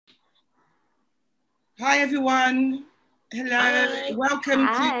Hi everyone. Hello. Hi. Welcome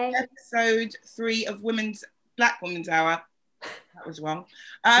to Hi. episode 3 of Black Women's Hour. That was wrong.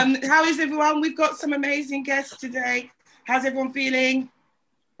 How is everyone? We've got some amazing guests today. How's everyone feeling?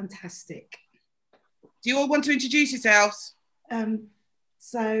 Fantastic. Do you all want to introduce yourselves?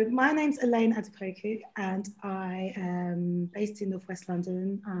 So my name's Elaine Adu-Poku and I am based in Northwest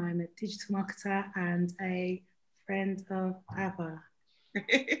London. I'm a digital marketer and a friend of Ava.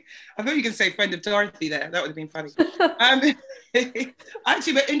 I thought you were going to say friend of Dorothy there. That would have been funny.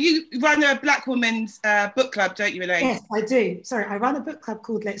 Actually, and you run a Black Women's book club, don't you, Elaine? Yes, I do. Sorry, I run a book club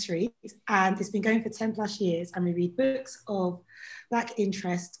called Let's Read, and it's been going for 10 plus years, and we read books of Black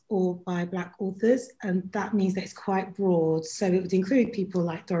interest or by Black authors, and that means that it's quite broad. So it would include people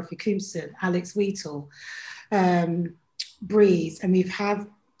like Dorothy Coomson, Alex Wheatle, Breeze, and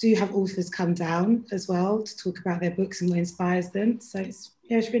do have authors come down as well to talk about their books and what inspires them. So it's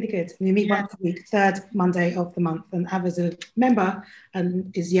really good. And we meet once a week, third Monday of the month, and Ava's a member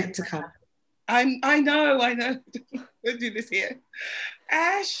and is yet to come. I know. We'll do this here.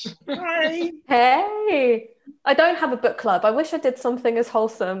 Ash, hi. Hey, I don't have a book club. I wish I did something as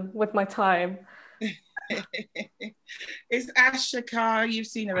wholesome with my time. It's Ash Sarkar. You've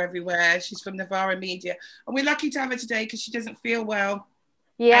seen her everywhere. She's from Navara Media. And we're lucky to have her today because she doesn't feel well.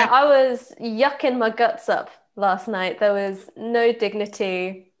 Yeah, I was yucking my guts up last night. There was no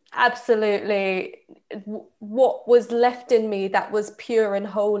dignity. Absolutely. What was left in me that was pure and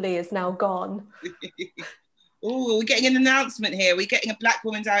holy is now gone. Oh, we're getting an announcement here. We're getting a Black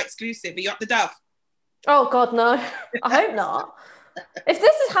Women's Hour exclusive. Are you up the duff? Oh, God, no. I hope not. If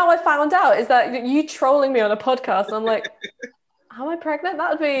this is how I found out, is that you trolling me on a podcast, I'm like, am I pregnant?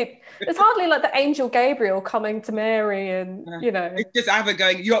 That would be, it's hardly like the angel Gabriel coming to Mary and, It's just Ava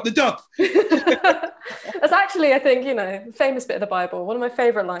going, you up the duff. That's actually, I think, famous bit of the Bible, one of my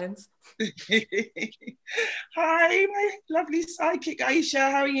favourite lines. Hi, my lovely psychic Aisha,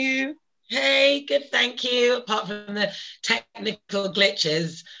 how are you? Hey, good, thank you. Apart from the technical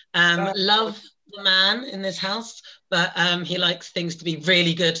glitches, love the man in this house, but he likes things to be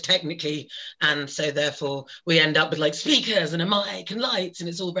really good technically, and so therefore we end up with like speakers and a mic and lights, and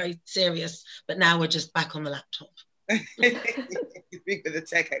it's all very serious. But now we're just back on the laptop. Speak with a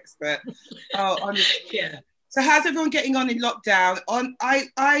tech expert. Oh, honestly. Yeah. So how's everyone getting on in lockdown?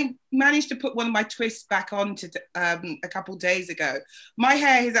 I managed to put one of my twists back on a couple days ago. My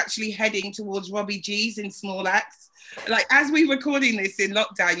hair is actually heading towards Robbie G's in Small Axe. Like, as we're recording this in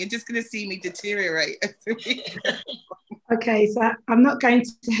lockdown, you're just going to see me deteriorate. Okay, so I'm not going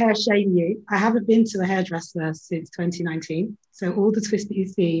to hair shame you. I haven't been to a hairdresser since 2019. So all the twists that you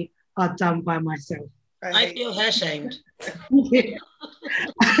see are done by myself. I feel hair shamed. Yeah.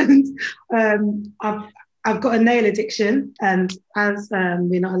 And I've got a nail addiction, and as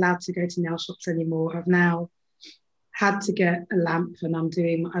we're not allowed to go to nail shops anymore, I've now had to get a lamp, and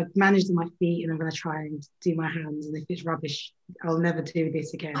I've managed on my feet, and I'm going to try and do my hands, and if it's rubbish, I'll never do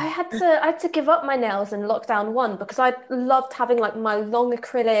this again. I had to give up my nails in lockdown 1 because I loved having like my long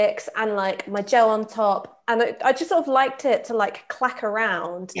acrylics and like my gel on top, and I just sort of liked it to like clack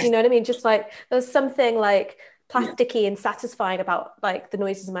around. Do you know what I mean? Just like there's something like plasticky and satisfying about like the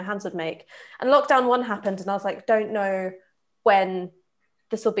noises my hands would make. And lockdown 1 happened, and I was like, don't know when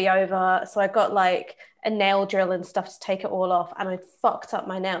this will be over. So I got like a nail drill and stuff to take it all off, and I fucked up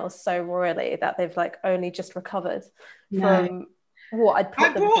my nails so royally that they've like only just recovered from what I'd put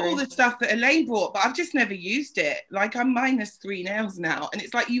them through. I brought all the stuff that Elaine brought, but I've just never used it. Like, I'm -3 nails now, and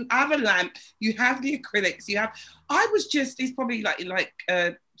it's like you have a lamp, you have the acrylics, it's probably like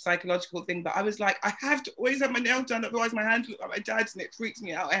a psychological thing, but I was like, I have to always have my nails done, otherwise my hands look like my dad's, and it freaks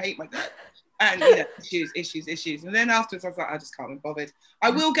me out. I hate my dad. And issues. And then afterwards I was like, I just can't be bothered. I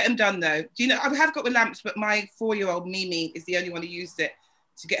will get them done though. Do you know, I have got the lamps, but my 4-year-old Mimi is the only one who used it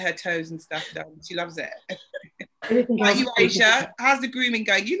to get her toes and stuff done. She loves it. Like you, Aisha, how's the grooming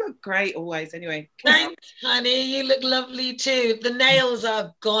going? You look great always anyway. Thanks, honey. You look lovely too. The nails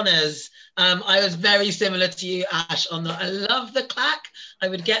are goners. I was very similar to you, Ash, on that. I love the clack. I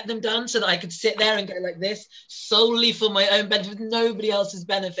would get them done so that I could sit there and go like this solely for my own benefit, nobody else's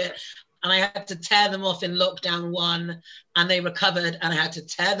benefit. And I had to tear them off in lockdown 1, and they recovered, and I had to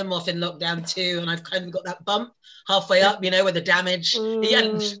tear them off in lockdown 2, and I've kind of got that bump halfway up, with the damage. Yeah,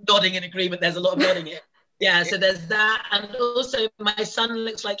 nodding in agreement. There's a lot of nodding here. Yeah, so there's that. And also my son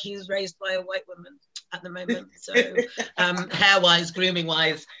looks like he's raised by a white woman at the moment. So hair-wise,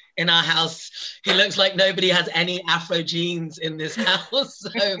 grooming-wise, in our house, he looks like nobody has any Afro genes in this house.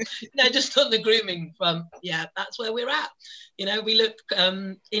 So, just on the grooming front, that's where we're at. We look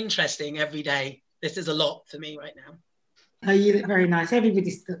interesting every day. This is a lot for me right now. Oh, you look very nice.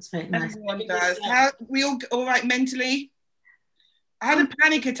 Everybody looks very nice. Everyone does. How we all right mentally? I had a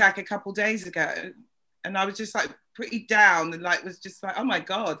panic attack a couple days ago, and I was just like pretty down, and like was just like, oh my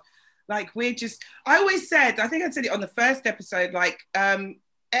god, like we're just. I always said, I think I said it on the first episode, like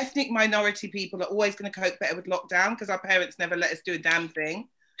ethnic minority people are always going to cope better with lockdown because our parents never let us do a damn thing.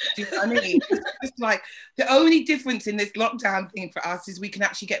 Do you know what I mean? It's just like the only difference in this lockdown thing for us is we can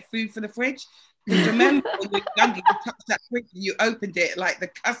actually get food for the fridge. Because remember when you were younger, you touched that fridge and you opened it, like the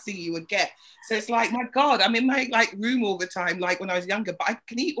cussing you would get. So it's like, my God, I'm in my like room all the time, like when I was younger, but I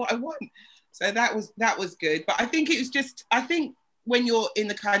can eat what I want. So that was good. But I think it was just, I think when you're in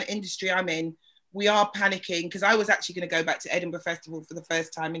the kind of industry I'm in, we are panicking because I was actually going to go back to Edinburgh Festival for the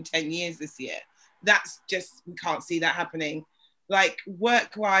first time in 10 years this year. That's just, we can't see that happening. Like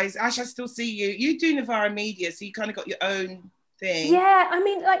work-wise, Ash, I still see you. You do Novara Media, so you kind of got your own thing. Yeah, I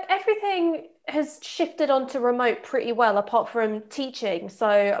mean, like everything has shifted onto remote pretty well, apart from teaching. So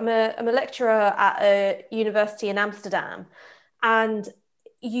I'm a lecturer at a university in Amsterdam, and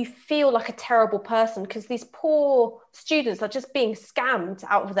you feel like a terrible person because these poor students are just being scammed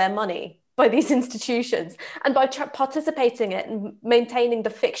out of their money by these institutions. And by participating in it and maintaining the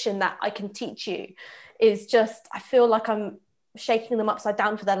fiction that I can teach you is just, I feel like I'm shaking them upside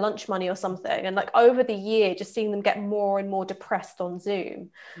down for their lunch money or something. And like over the year, just seeing them get more and more depressed on Zoom,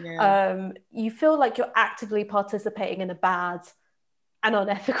 you feel like you're actively participating in a bad and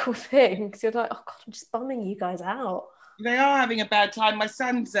unethical thing because you're like, oh God, I'm just bumming you guys out. They are having a bad time. My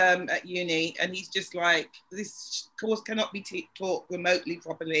son's at uni and he's just like, this course cannot be taught remotely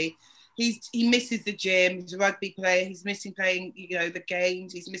properly. He misses the gym. He's a rugby player. He's missing playing, the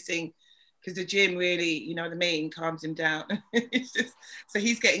games. He's missing because the gym really, you know what I mean, calms him down. It's just, so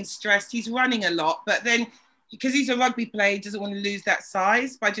he's getting stressed. He's running a lot, but then because he's a rugby player, he doesn't want to lose that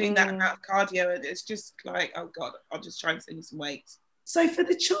size by doing that amount of cardio. And it's just like, oh God, I'll just try and send you some weight. So for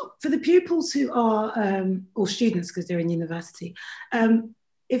the pupils who are, or students because they're in university,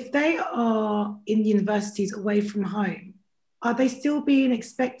 if they are in universities away from home, are they still being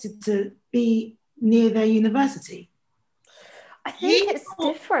expected to be near their university? I think it's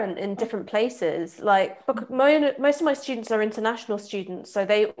different in different places. Like most of my students are international students, so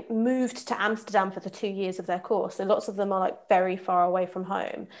they moved to Amsterdam for the 2 years of their course. So lots of them are like very far away from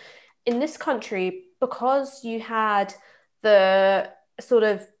home. In this country, because you had the sort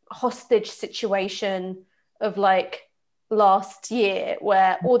of hostage situation of like last year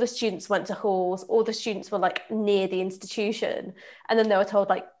where all the students went to halls, all the students were like near the institution, and then they were told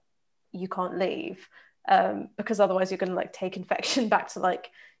like, you can't leave. Because otherwise you're going to like take infection back to like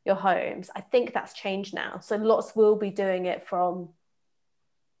your homes. I think that's changed now. So lots will be doing it from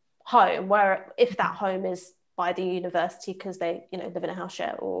home, where if that home is by the university because they, live in a house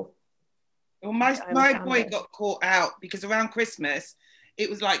share or. Well, my boy got caught out because around Christmas, it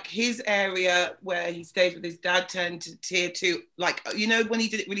was like his area where he stayed with his dad turned to tier 2, like, when he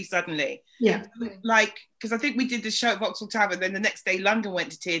did it really suddenly. Yeah. Like, because I think we did the show at Vauxhall Tavern, then the next day London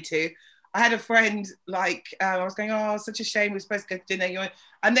went to tier 2. I had a friend, like, I was going, oh, such a shame, we're supposed to go to dinner.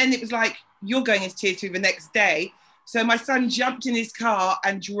 And then it was like, you're going into tier 2 the next day. So my son jumped in his car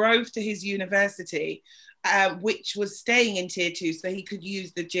and drove to his university, which was staying in tier 2, so he could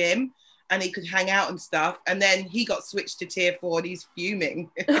use the gym and he could hang out and stuff. And then he got switched to tier 4 and he's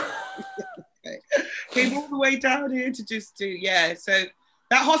fuming. Came all the way down here to just do, so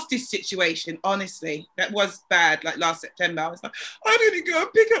that hostage situation, honestly, that was bad. Like last September, I was like, I need to go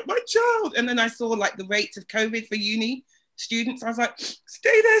and pick up my child. And then I saw like the rates of COVID for uni students. I was like,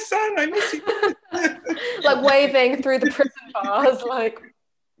 stay there, son, I miss you. Like waving through the prison bars, like.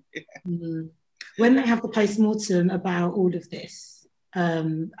 Yeah. When they have the post-mortem about all of this,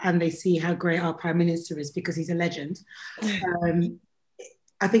 and they see how great our Prime Minister is because he's a legend,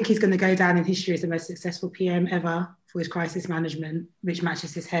 I think he's going to go down in history as the most successful PM ever for his crisis management, which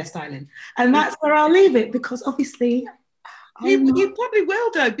matches his hairstyling. And that's where I'll leave it because obviously... You probably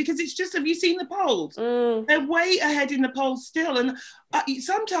will though, because it's just, have you seen the polls? They're way ahead in the polls still. And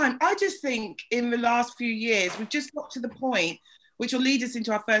sometimes I just think in the last few years, we've just got to the point, which will lead us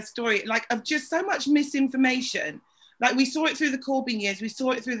into our first story, like of just so much misinformation. Like we saw it through the Corbyn years, we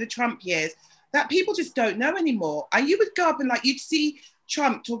saw it through the Trump years, that people just don't know anymore. And you would go up and like, you'd see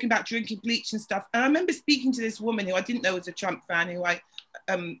Trump talking about drinking bleach and stuff. And I remember speaking to this woman who I didn't know was a Trump fan, who I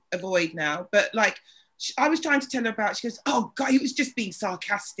avoid now. But like, I was trying to tell her about, she goes, oh God, he was just being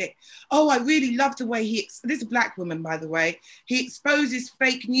sarcastic. Oh, I really love the way this is a black woman, by the way, he exposes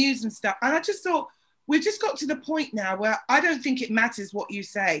fake news and stuff. And I just thought, we've just got to the point now where I don't think it matters what you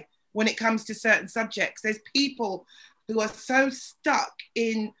say when it comes to certain subjects. There's people who are so stuck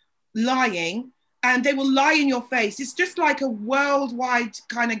in lying and they will lie in your face. It's just like a worldwide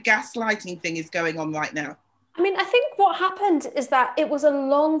kind of gaslighting thing is going on right now. I mean, I think what happened is that it was a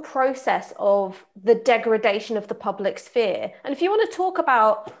long process of the degradation of the public sphere. And if you want to talk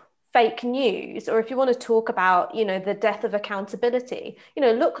about fake news, or if you want to talk about, you know, the death of accountability, you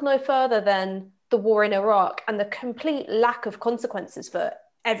know, look no further than the war in Iraq and the complete lack of consequences for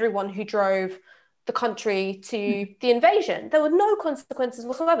everyone who drove the country to the invasion. There were no consequences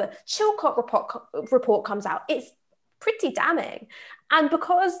whatsoever. Chilcot report comes out. It's pretty damning. And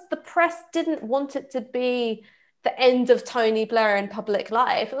because the press didn't want it to be the end of Tony Blair in public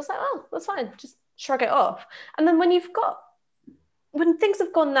life, it was like, oh, that's fine, just shrug it off. And then when things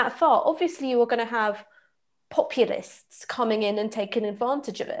have gone that far, obviously you are going to have populists coming in and taking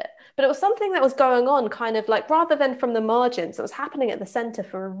advantage of it. But it was something that was going on kind of like, rather than from the margins, it was happening at the center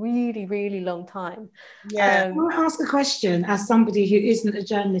for a really, really long time. Yeah. I want to ask a question as somebody who isn't a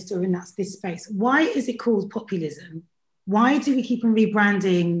journalist or in this space. Why is it called populism? Why do we keep on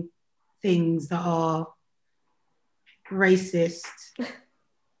rebranding things that are racist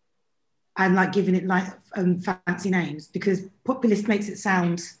and like giving it like fancy names? Because populist makes it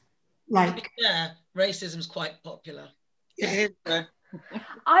sound like... Yeah, racism's quite popular. Yeah.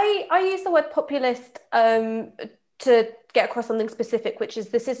 I use the word populist to get across something specific, which is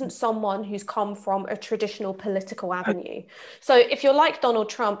this isn't someone who's come from a traditional political avenue. So if you're like Donald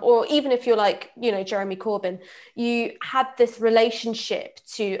Trump, or even if you're like, you know, Jeremy Corbyn, you had this relationship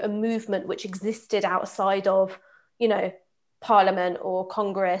to a movement which existed outside of, you know, Parliament or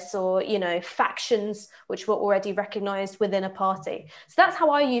Congress, or, you know, factions which were already recognized within a party. So that's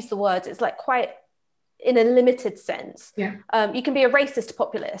how I use the word. It's like quite in a limited sense. Yeah. You can be a racist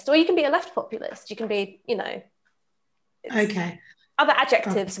populist, or you can be a left populist. You can be, you know, okay. Other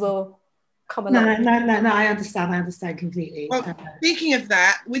adjectives will come along. No, I understand completely. Well, speaking of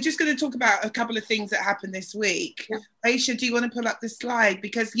that, we're just going to talk about a couple of things that happened this week. Yeah. Aisha, do you want to pull up the slide?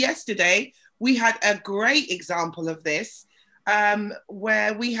 Because yesterday we had a great example of this,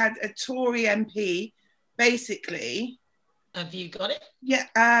 where we had a Tory MP basically... Have you got it?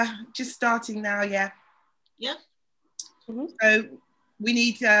 Yeah, just starting now, yeah. Yeah. Mm-hmm. So we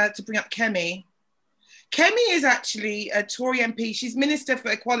need to bring up Kemi. Kemi is actually a Tory MP. She's Minister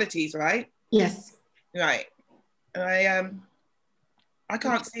for Equalities, right? Yes. Right. I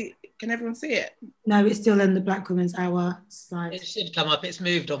can't see. Can everyone see it? No, it's still in the Black Women's Hour slide. It should come up. It's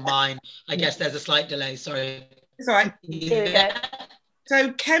moved on mine. I guess there's a slight delay. Sorry. It's all right. Here we go.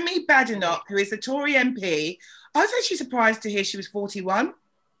 So Kemi Badenoch, who is a Tory MP, I was actually surprised to hear she was 41.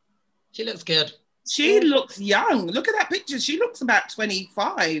 She looks good. She looks young. Look at that picture. She looks about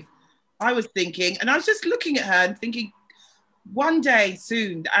 25. I was thinking, and I was just looking at her and thinking, one day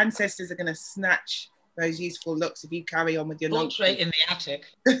soon, the ancestors are going to snatch those youthful looks if you carry on with your nonsense. Straight in the attic.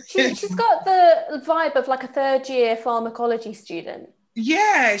 She's got the vibe of like a third-year pharmacology student.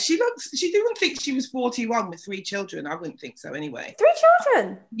 Yeah, she didn't think she was 41 with 3 children. I wouldn't think so anyway. 3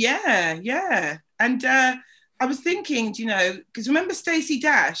 children? Yeah. And I was thinking, you know, because remember Stacey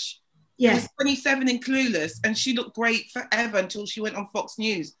Dash? Yes. She was 27 in Clueless, and she looked great forever until she went on Fox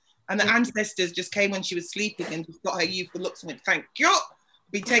News. And the ancestors just came when she was sleeping and just got her youthful looks and went, thank you.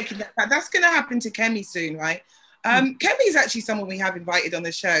 Be taking that back. That's going to happen to Kemi soon, right? Kemi is actually someone we have invited on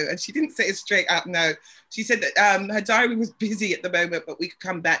the show, and she didn't say it straight out no. She said that her diary was busy at the moment, but we could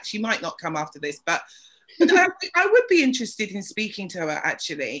come back. She might not come after this, but I would be interested in speaking to her,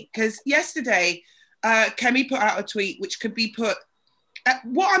 actually, because yesterday Kemi put out a tweet which could be put...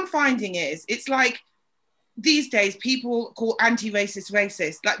 what I'm finding is, it's like these days people call anti-racist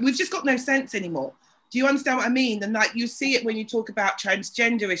racist. Like, we've just got no sense anymore. Do you understand what I mean? And like, you see it when you talk about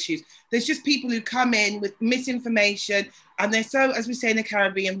transgender issues. There's just people who come in with misinformation, and they're so, as we say in the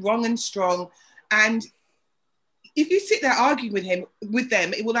Caribbean, wrong and strong. And if you sit there arguing with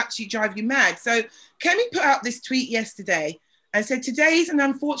them, it will actually drive you mad. So Kemi put out this tweet yesterday and said, today is an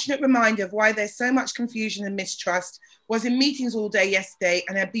unfortunate reminder of why there's so much confusion and mistrust. Was in meetings all day yesterday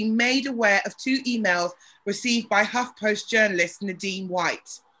and have been made aware of 2 emails received by HuffPost journalist Nadine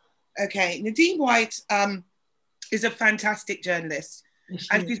White. Okay, Nadine White is a fantastic journalist.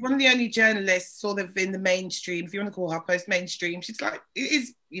 And she's one of the only journalists sort of in the mainstream, if you want to call HuffPost mainstream. She's like, it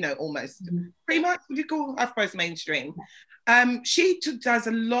is, you know, almost pretty much what you call HuffPost mainstream. She does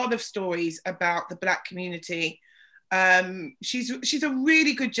a lot of stories about the Black community. She's a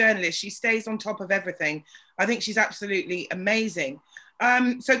really good journalist. She stays on top of everything. I think she's absolutely amazing.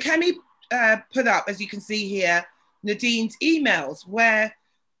 So Kemi put up, as you can see here, Nadine's emails where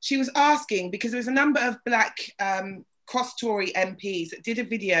she was asking, because there was a number of Black cross-Tory MPs that did a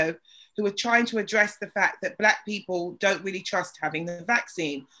video who were trying to address the fact that Black people don't really trust having the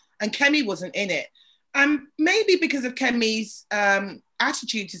vaccine. and Kemi wasn't in it. Maybe because of Kemi's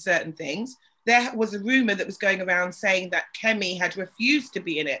attitude to certain things, there was a rumor that was going around saying that Kemi had refused to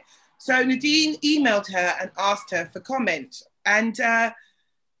be in it. So Nadine emailed her and asked her for comment. And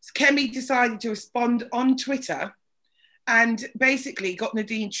Kemi decided to respond on Twitter and basically got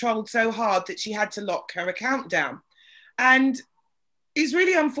Nadine trolled so hard that she had to lock her account down. And it's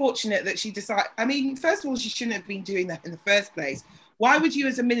really unfortunate that she decided, I mean, first of all, she shouldn't have been doing that in the first place. Why would you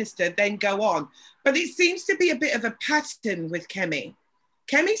as a minister then go on? But it seems to be a bit of a pattern with Kemi.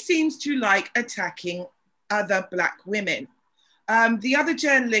 Kemi seems to like attacking other Black women. The other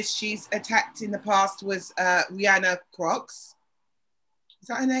journalist she's attacked in the past was Rihanna Crox. Is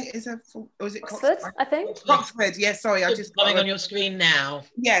that her name? Or is it Oxford, I think? Oxford, yes, sorry. I just coming on your screen now.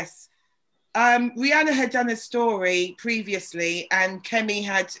 Yes. Rihanna had done a story previously and Kemi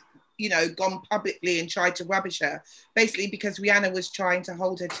had, you know, gone publicly and tried to rubbish her, basically because Rihanna was trying to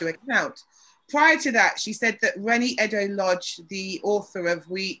hold her to account. Prior to that, she said that Rennie Edo-Lodge, the author of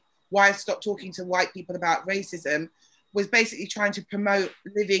Why I Stopped Talking to White People About Racism, was basically trying to promote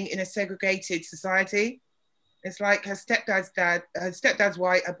living in a segregated society. It's like her stepdad's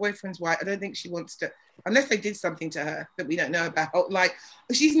white, her boyfriend's white. I don't think she wants to, unless they did something to her that we don't know about. Like,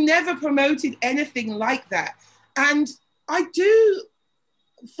 she's never promoted anything like that. And I do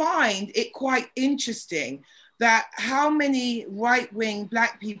find it quite interesting that how many right-wing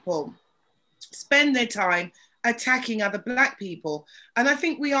Black people spend their time attacking other Black people. And I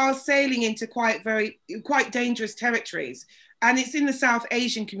think we are sailing into quite dangerous territories. And it's in the South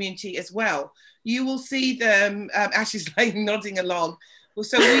Asian community as well. You will see them, Ash is like nodding along.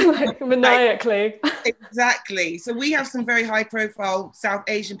 So like maniacally. Exactly. So we have some very high profile South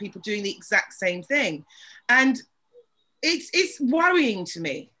Asian people doing the exact same thing. And it's worrying to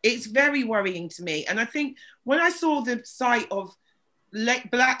me. It's very worrying to me. And I think when I saw the sight of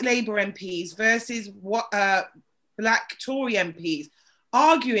Black Labour MPs versus Black Tory MPs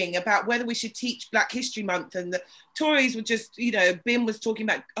arguing about whether we should teach Black History Month, and the Tories were just, you know, Bim was talking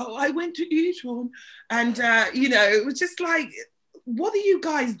about, oh, I went to Eton, and, you know, it was just like, what are you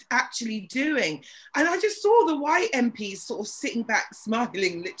guys actually doing? And I just saw the white MPs sort of sitting back,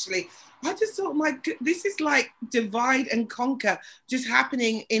 smiling, literally. I just thought, this is like divide and conquer just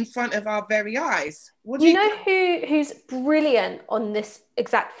happening in front of our very eyes. What do you know who's brilliant on this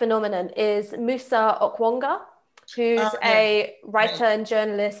exact phenomenon is Musa Okwonga, who's a writer and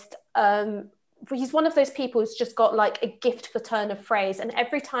journalist. He's one of those people who's just got like a gift for turn of phrase. And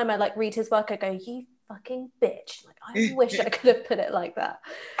every time I like read his work, I go, you fucking bitch. Like, I wish I could have put it like that.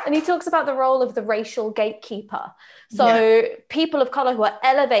 And he talks about the role of the racial gatekeeper. So people of color who are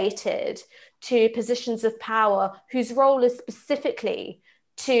elevated to positions of power, whose role is specifically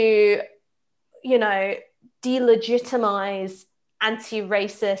to, you know, delegitimize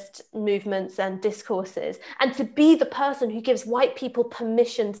anti-racist movements and discourses, and to be the person who gives white people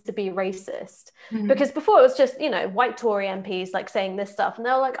permission to be racist. Because before it was just, you know, white Tory MPs like saying this stuff, and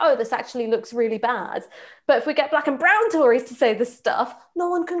they're like, oh, this actually looks really bad. But if we get Black and brown Tories to say this stuff, no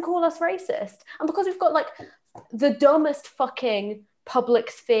one can call us racist. And because we've got like the dumbest fucking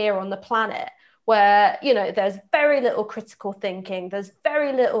public sphere on the planet, where, you know, there's very little critical thinking, there's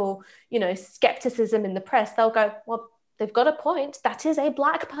very little, you know, skepticism in the press, they'll go, well, they've got a point. That is a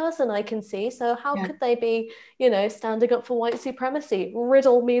Black person I can see. So how could they be, you know, standing up for white supremacy?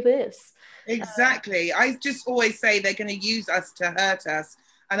 Riddle me this. Exactly. I just always say they're going to use us to hurt us.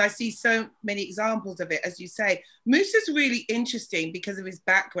 And I see so many examples of it, as you say. Musa's really interesting because of his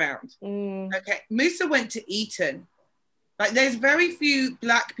background. Okay, Musa went to Eton. Like, there's very few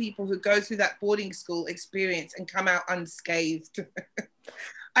Black people who go through that boarding school experience and come out unscathed.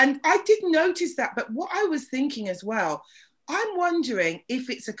 And I did notice that, but what I was thinking as well, I'm wondering if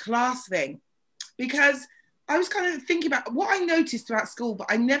it's a class thing, because I was kind of thinking about what I noticed throughout school, but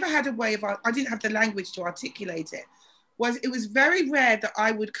I never had a way of, I didn't have the language to articulate it, it was very rare that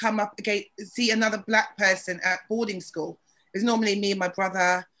I would come up against, see another Black person at boarding school. It was normally me and my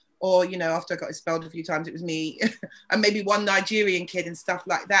brother, or, you know, after I got expelled a few times, it was me and maybe one Nigerian kid and stuff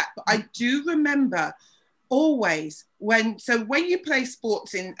like that. But I do remember always when you play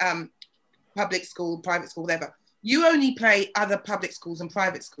sports in public school, private school, whatever, you only play other public schools and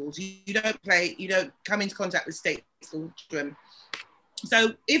private schools. You don't come into contact with state school children.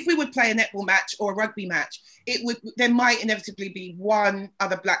 So if we would play a netball match or a rugby match, there might inevitably be one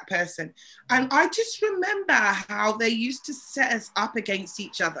other Black person. And I just remember how they used to set us up against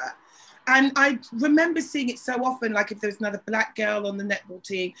each other. And I remember seeing it so often, like if there was another Black girl on the netball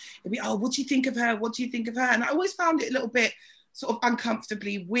team, it'd be, oh, what do you think of her? What do you think of her? And I always found it a little bit sort of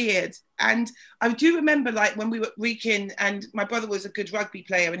uncomfortably weird. And I do remember like when we were at Wrekin, and my brother was a good rugby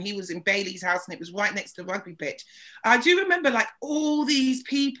player and he was in Bailey's house and it was right next to the rugby pitch. I do remember like all these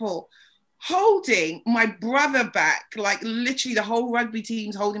people holding my brother back, like literally the whole rugby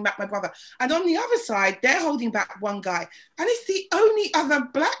team's holding back my brother. And on the other side, they're holding back one guy and it's the only other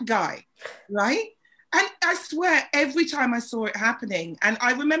black guy, right? And I swear, every time I saw it happening, and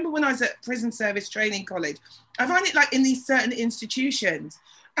I remember when I was at Prison Service Training College, I find it like in these certain institutions,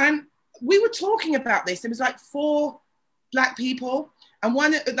 and we were talking about this. There was like 4 black people, and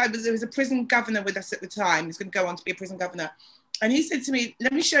one, like, there was a prison governor with us at the time. He's going to go on to be a prison governor. And he said to me,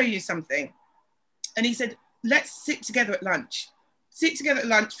 let me show you something. And he said, let's sit together at lunch. Sit together at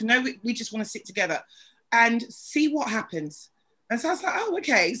lunch. We just want to sit together and see what happens. And so I was like, oh,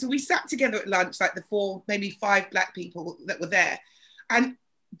 okay. So we sat together at lunch, like the 4, maybe 5 black people that were there. And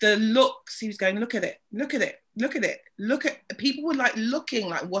the looks, he was going, look at it, look at it, look at it, look at, people were like looking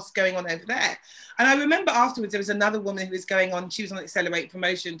like what's going on over there. And I remember afterwards, there was another woman who was going on, she was on accelerated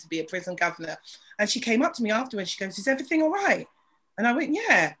promotion to be a prison governor. And she came up to me afterwards, she goes, is everything all right? And I went,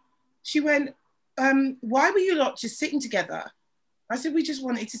 yeah. She went, why were you lot just sitting together? I said, we just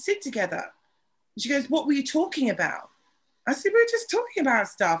wanted to sit together. And she goes, what were you talking about? I said, we were just talking about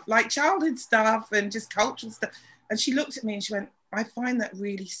stuff, like childhood stuff and just cultural stuff. And she looked at me and she went, I find that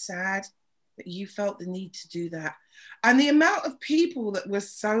really sad that you felt the need to do that. And the amount of people that were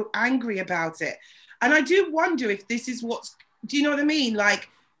so angry about it. And I do wonder if this is what's, do you know what I mean? Like,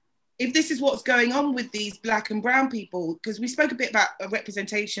 if this is what's going on with these black and brown people, because we spoke a bit about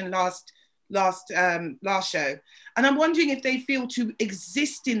representation last show. And I'm wondering if they feel to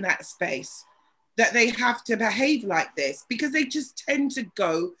exist in that space, that they have to behave like this, because they just tend to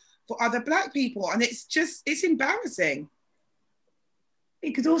go for other black people. And it's embarrassing.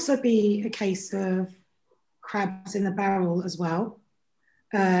 It could also be a case of crabs in the barrel as well.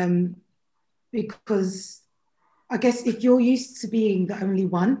 Because I guess if you're used to being the only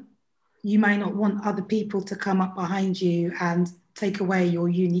one, you may not want other people to come up behind you and take away your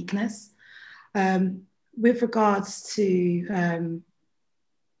uniqueness. With regards to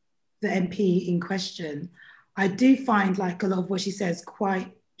the MP in question, I do find like a lot of what she says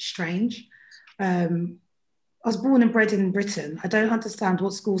quite strange. I was born and bred in Britain. I don't understand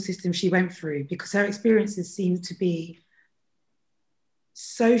what school system she went through, because her experiences seem to be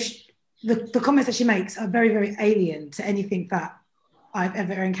so, the comments that she makes are very, very alien to anything that I've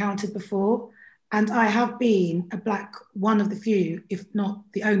ever encountered before. And I have been one of the few, if not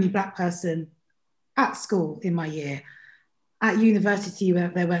the only black person at school in my year. At university, where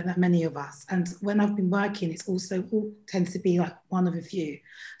there weren't that many of us. And when I've been working, it's also all tends to be like one of a few.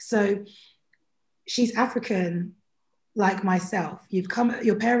 So she's African, like myself.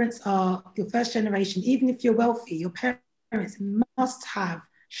 Your parents are your first generation. Even if you're wealthy, your parents must have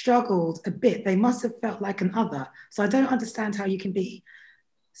struggled a bit. They must have felt like an other. So I don't understand how you can be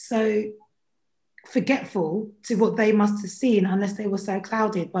so forgetful to what they must have seen, unless they were so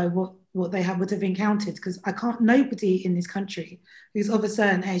clouded by what they would have encountered. Because nobody in this country who's of a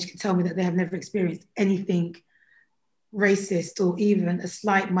certain age can tell me that they have never experienced anything racist or even a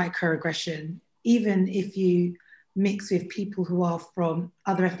slight microaggression, even if you mix with people who are from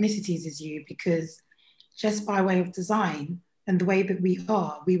other ethnicities as you, because just by way of design and the way that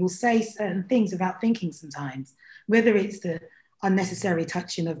we will say certain things without thinking sometimes, whether it's the unnecessary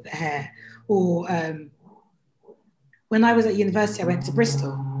touching of the hair or when I was at university, I went to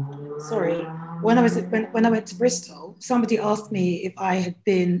Bristol. When I went to Bristol, somebody asked me if I had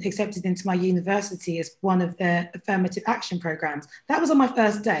been accepted into my university as one of their affirmative action programs. That was on my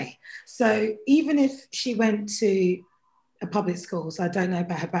first day. So even if she went to a public school, so I don't know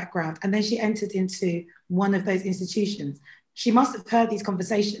about her background, and then she entered into one of those institutions, she must have heard these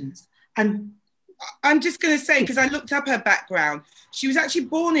conversations. And I'm just going to say, because I looked up her background, she was actually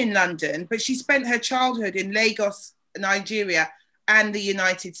born in London, but she spent her childhood in Lagos, Nigeria, and the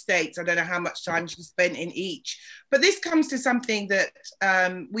United States. I don't know how much time she spent in each. But this comes to something that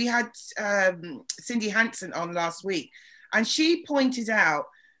we had Cindy Hanson on last week, and she pointed out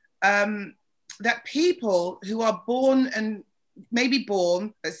that people who are born and maybe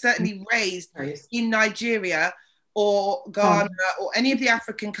born, but certainly raised in Nigeria or Ghana or any of the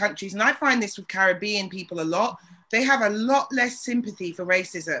African countries, and I find this with Caribbean people a lot, they have a lot less sympathy for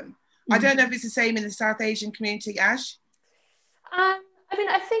racism. I don't know if it's the same in the South Asian community, Ash. I mean,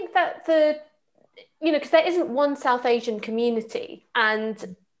 I think that because there isn't one South Asian community,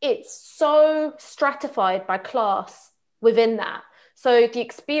 and it's so stratified by class within that. So the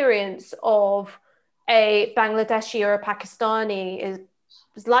experience of a Bangladeshi or a Pakistani is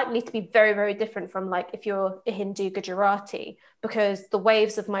was likely to be very, very different from like if you're a Hindu Gujarati, because the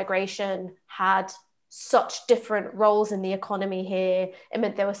waves of migration had such different roles in the economy here. It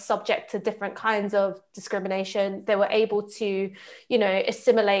meant they were subject to different kinds of discrimination. They were able to, you know,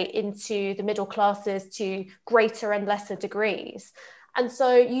 assimilate into the middle classes to greater and lesser degrees. And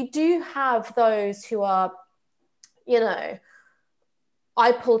so you do have those who are, you know,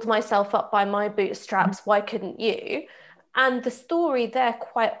 I pulled myself up by my bootstraps, why couldn't you? And the story there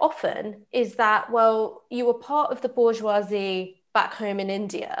quite often is that, well, you were part of the bourgeoisie back home in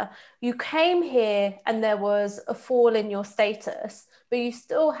India. You came here and there was a fall in your status, but you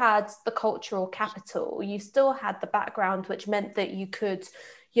still had the cultural capital. You still had the background, which meant that you could,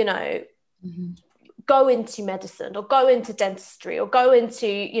 you know, go into medicine or go into dentistry or go into,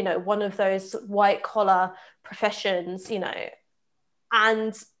 you know, one of those white collar professions, you know,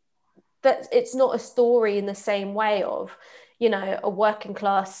 and that it's not a story in the same way of, you know, a working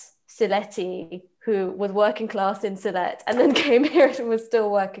class Sylheti who was working class in Sylhet and then came here and was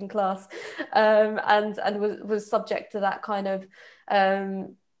still working class, and was subject to that kind of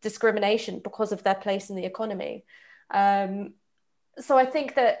discrimination because of their place in the economy. So I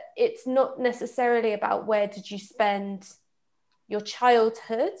think that it's not necessarily about where did you spend your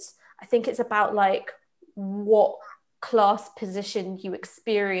childhood. I think it's about like what class position you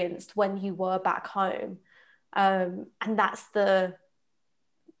experienced when you were back home, and that's the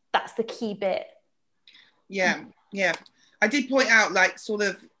key bit. Yeah. I did point out, like, sort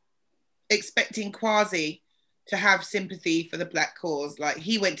of expecting Kwasi to have sympathy for the Black cause. Like,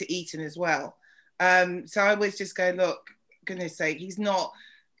 he went to Eton as well, so I always just go, look, goodness sake, he's not,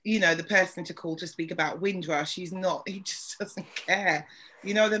 you know, the person to call to speak about Windrush. He's not, he just doesn't care.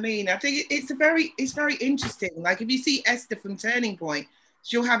 You know what I mean? I think it's very interesting. Like, if you see Esther from Turning Point,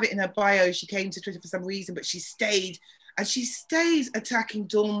 she'll have it in her bio, she came to Twitter for some reason, but she stayed, and she stays attacking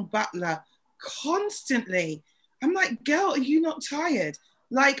Dawn Butler constantly. I'm like, girl, are you not tired?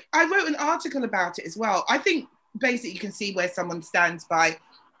 Like, I wrote an article about it as well. I think basically you can see where someone stands by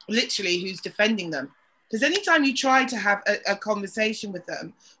literally who's defending them. Because anytime you try to have a conversation with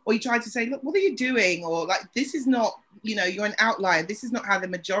them, or you try to say, look, what are you doing? Or like, this is not, you know, you're an outlier. This is not how the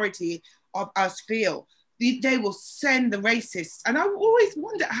majority of us feel. They will send the racists. And I always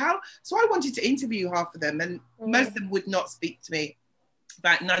wonder how, so I wanted to interview half of them, and most of them would not speak to me. In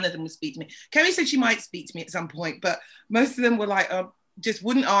fact, none of them would speak to me. Kerry said she might speak to me at some point, but most of them were like, just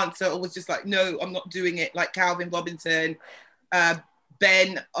wouldn't answer, or was just like, no, I'm not doing it. Like Calvin Robinson,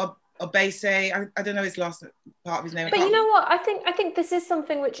 Ben Obese, I don't know his last part of his name. But you know what? I think this is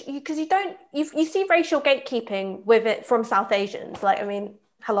something which you see racial gatekeeping with it from South Asians. Like, I mean,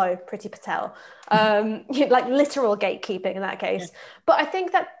 hello, Priti Patel, like literal gatekeeping in that case. Yeah. But I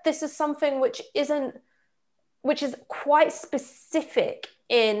think that this is something which is quite specific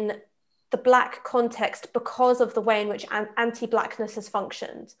in the Black context because of the way in which anti-Blackness has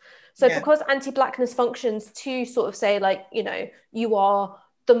functioned. So because anti-Blackness functions to sort of say, like, you know, you are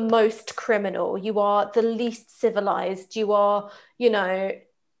the most criminal, you are the least civilized, you are, you know,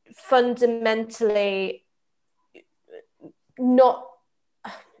 fundamentally not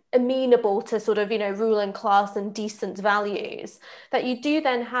amenable to sort of, you know, ruling class and decent values, that you do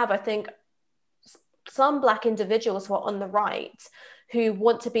then have, I think, some Black individuals who are on the right who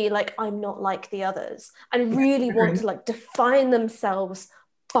want to be like, I'm not like the others, and really want to like define themselves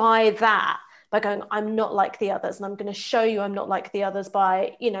by that, by going, I'm not like the others, and I'm going to show you I'm not like the others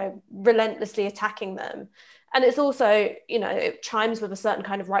by, you know, relentlessly attacking them. And it's also, you know, it chimes with a certain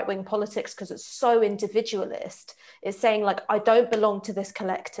kind of right-wing politics because it's so individualist. It's saying like, I don't belong to this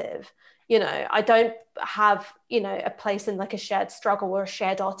collective. You know, I don't have, you know, a place in like a shared struggle or a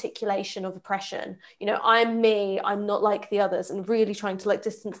shared articulation of oppression. You know, I'm me, I'm not like the others, and really trying to like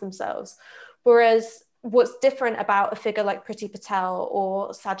distance themselves. Whereas what's different about a figure like Priti Patel or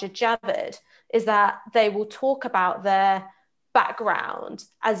Sajid Javid is that they will talk about their background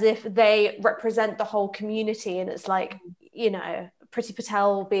as if they represent the whole community. And it's like, you know, Priti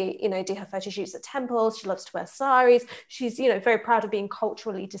Patel will be, you know, do her photo shoots at temples. She loves to wear saris. She's, you know, very proud of being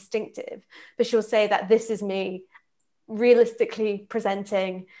culturally distinctive. But she'll say that this is me realistically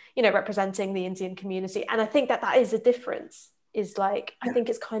presenting, you know, representing the Indian community. And I think that that is a difference. Is like, I think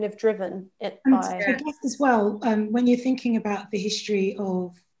it's kind of driven it by. I guess as well, when you're thinking about the history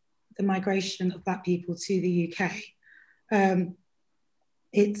of the migration of Black people to the UK,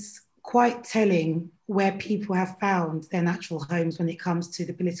 it's quite telling where people have found their natural homes when it comes to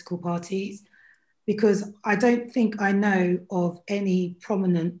the political parties, because I don't think I know of any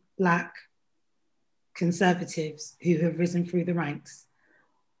prominent Black Conservatives who have risen through the ranks.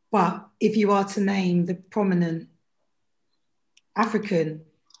 But if you are to name the prominent African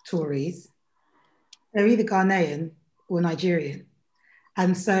Tories, they're either Ghanaian or Nigerian.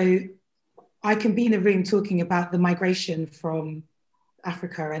 And so I can be in a room talking about the migration from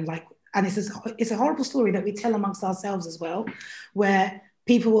Africa and it's a horrible story that we tell amongst ourselves as well, where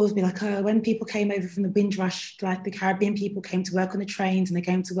people will always be like, oh, when people came over from the Windrush, like the Caribbean people came to work on the trains and they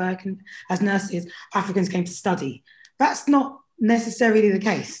came to work and as nurses, Africans came to study. That's not necessarily the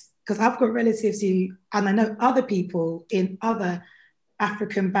case, because I've got relatives who, and I know other people in other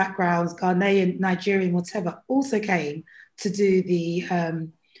African backgrounds, Ghanaian, Nigerian, whatever, also came to do the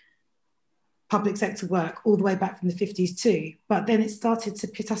public sector work all the way back from the 50s too. But then it started to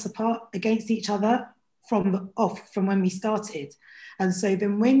pit us apart against each other from when we started. And so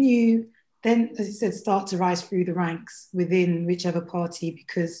then when you then, as I said, start to rise through the ranks within whichever party,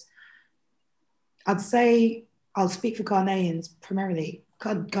 because I'd say, I'll speak for Ghanaians primarily.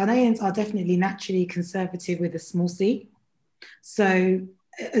 Ghanaians are definitely naturally conservative with a small c. So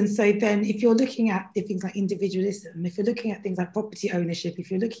then if you're looking at things like individualism, if you're looking at things like property ownership, if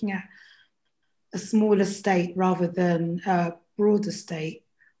you're looking at a smaller state rather than a broader state,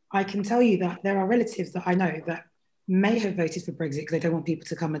 I can tell you that there are relatives that I know that may have voted for Brexit because they don't want people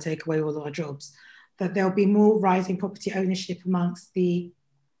to come and take away all our jobs, that there'll be more rising property ownership amongst the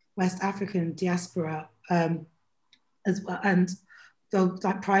West African diaspora as well, and they'll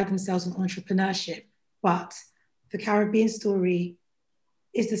pride themselves on entrepreneurship. But the Caribbean story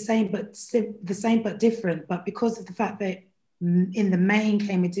is the same but different. But because of the fact that in the main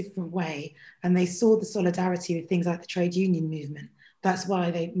came a different way, and they saw the solidarity with things like the trade union movement, that's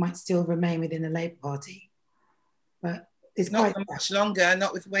why they might still remain within the Labour Party. But it's not for much longer,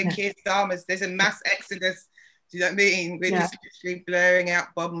 not with when Keir Starmer's, there's a mass exodus. Do you know what I mean? We're just literally blurring out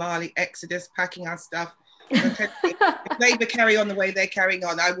Bob Marley, exodus, packing our stuff. If Labour carry on the way they're carrying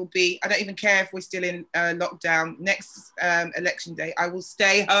on, I don't even care if we're still in lockdown. Next election day, I will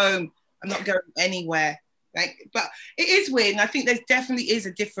stay home. I'm not going anywhere. But it is weird, and I think there definitely is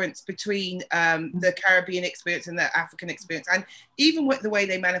a difference between the Caribbean experience and the African experience, and even with the way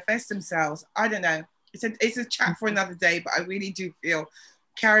they manifest themselves. I don't know. It's a chat for another day, but I really do feel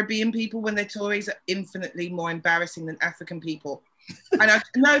Caribbean people, when they're Tories, are infinitely more embarrassing than African people. And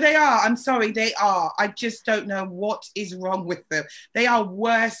no, they are. I'm sorry, they are. I just don't know what is wrong with them. They are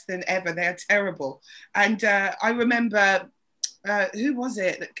worse than ever. They are terrible. And I remember, who was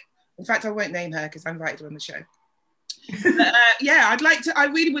it? In fact, I won't name her because I invited her on the show. I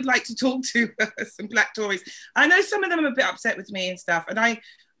really would like to talk to some Black Tories. I know some of them are a bit upset with me and stuff. And I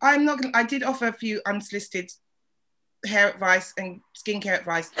did offer a few unsolicited hair advice and skincare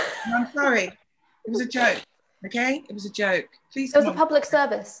advice. And I'm sorry, it was a joke. Okay, it was a joke. Please. It was a public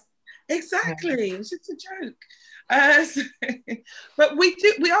service. Exactly, it was just a joke. But we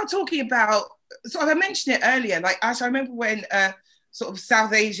are talking about. So I mentioned it earlier. Like Ash, I remember when sort of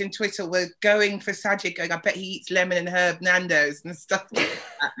South Asian Twitter were going for Sajid, going, I bet he eats lemon and herb Nando's and stuff like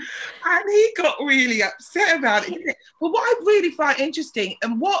that. And he got really upset about it. But what I really find interesting,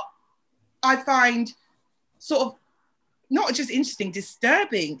 and what I find sort of not just interesting,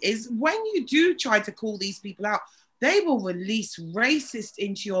 disturbing, is when you do try to call these people out, they will release racist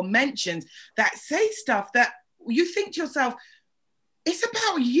into your mentions that say stuff that you think to yourself, it's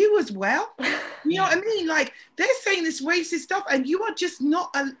about you as well. You know what I mean? Like, they're saying this racist stuff and you are just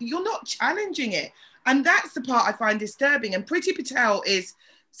you're not challenging it. And that's the part I find disturbing. And Priti Patel is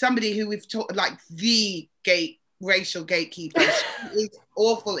somebody who we've talked, like, the racial gatekeeper. She is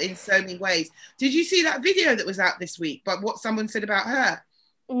awful in so many ways. Did you see that video that was out this week, but what someone said about her?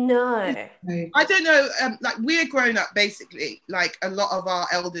 No. I don't know. Like, we're grown up, basically. Like, a lot of our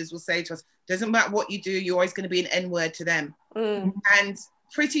elders will say to us, doesn't matter what you do, you're always going to be an N-word to them. And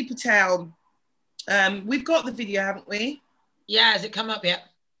Priti Patel, we've got the video, haven't we? Yeah, has it come up yet?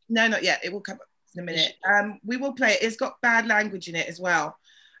 No, not yet. It will come up in a minute. We will play it. It's got bad language in it as well.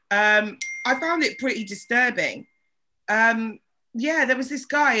 I found it pretty disturbing. There was this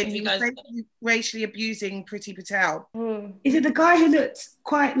guy and he was basically racially abusing Priti Patel. Is it the guy who looked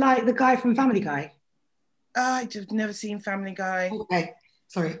quite like the guy from Family Guy? I've never seen Family Guy. Okay,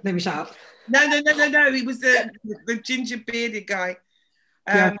 sorry, let me shut up. No. He was the ginger bearded guy.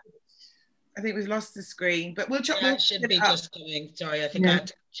 I think we've lost the screen, but we'll it should be just coming. Sorry, I think I had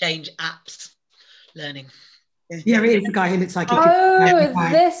to change apps. Learning. Yeah, it is the guy who looks like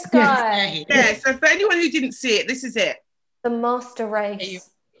this guy. Yeah, so for anyone who didn't see it, this is it. The master race.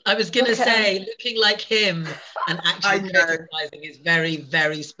 I was going to say, looking like him and actually criticizing is very,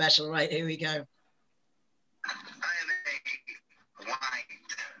 very special. Right, here we go. I am a white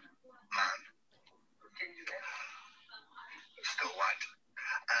man. Still white.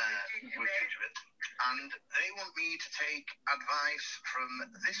 and they want me to take advice from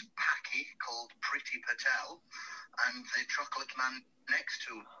this Paki called Pretty Patel and the chocolate man next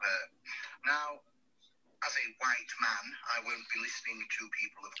to her. Now, as a white man, I won't be listening to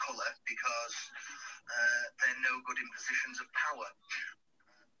people of colour because they're no good in positions of power.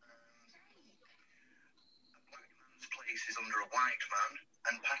 A black man's place is under a white man,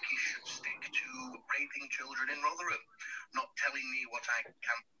 and Paki should stick to raping children in Rotherham, not telling me what I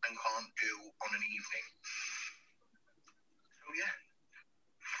can and can't do on an evening. So yeah,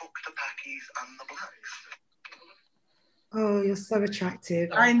 fuck the Pakis and the blacks. Oh, you're so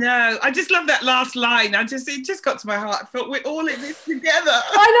attractive. I know. I just love that last line. It just got to my heart. I thought we're all in this together.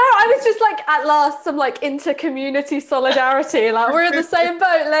 I know. I was just like, at last, some like inter-community solidarity. Like, we're in the same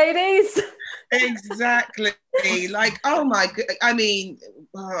boat, ladies. Exactly. Like, oh my God. I mean,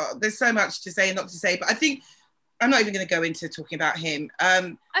 there's so much to say and not to say, but I think I'm not even going to go into talking about him.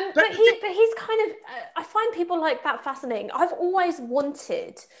 But he's kind of, I find people like that fascinating. I've always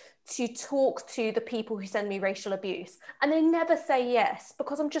wanted to talk to the people who send me racial abuse, and they never say yes,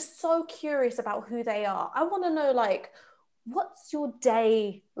 because I'm just so curious about who they are. I want to know, like, what's your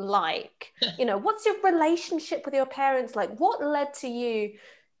day like? You know, what's your relationship with your parents like? What led to you,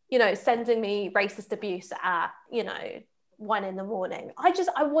 you know, sending me racist abuse at, you know, 1 a.m.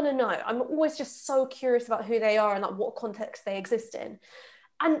 I want to know. I'm always just so curious about who they are and like what context they exist in.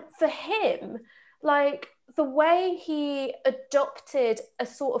 And for him, like, the way he adopted a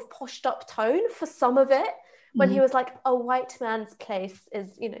sort of poshed up tone for some of it, when he was like, a white man's place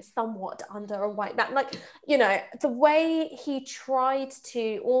is, you know, somewhat under a white man. Like, you know, the way he tried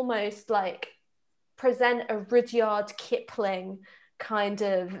to almost like present a Rudyard Kipling kind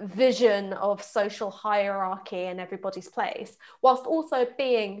of vision of social hierarchy and everybody's place, whilst also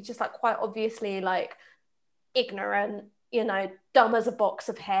being just like quite obviously like ignorant, you know, dumb as a box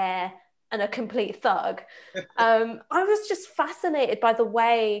of hair, and a complete thug. I was just fascinated by the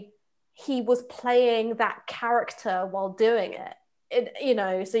way he was playing that character while doing it. You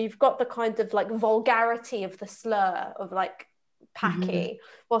know, so you've got the kind of like vulgarity of the slur of like Paki,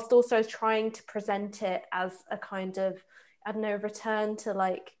 whilst also trying to present it as a kind of, I don't know, return to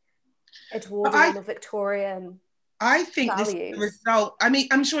like Edwardian or Victorian. I think values. This is the result. I mean,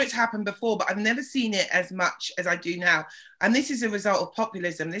 I'm sure it's happened before, but I've never seen it as much as I do now. And this is a result of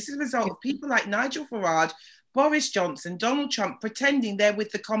populism. This is a result of people like Nigel Farage, Boris Johnson, Donald Trump pretending they're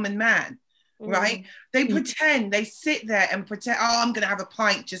with the common man, right? They pretend, they sit there and pretend, oh, I'm going to have a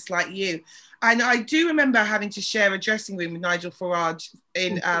pint just like you. And I do remember having to share a dressing room with Nigel Farage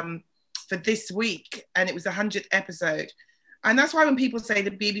in for this week, and it was the 100th episode. And that's why when people say the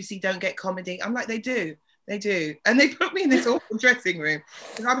BBC don't get comedy, I'm like, they do. They do. And they put me in this awful dressing room.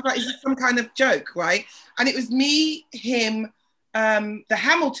 And I was like, is this some kind of joke, right? And it was me, him, the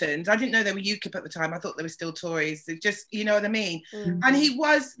Hamiltons. I didn't know they were UKIP at the time. I thought they were still Tories. They just, you know what I mean? And they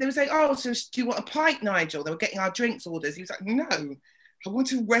were saying, oh, so do you want a pint, Nigel? They were getting our drinks orders. He was like, no, I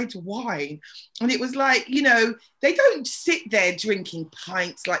want a red wine. And it was like, you know, they don't sit there drinking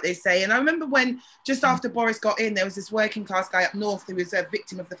pints like they say. And I remember when, just after Boris got in, there was this working class guy up north who was a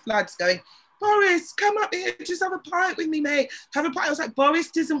victim of the floods going, Boris, come up here, just have a pint with me, mate. Have a pint. I was like, Boris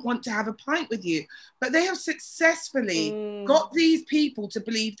doesn't want to have a pint with you. But they have successfully got these people to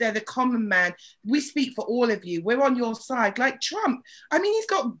believe they're the common man. We speak for all of you. We're on your side. Like Trump. I mean, he's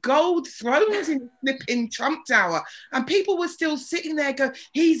got gold thrones in the Trump Tower. And people were still sitting there go,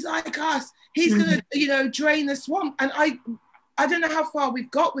 he's like us. He's going to, you know, drain the swamp. And I don't know how far we've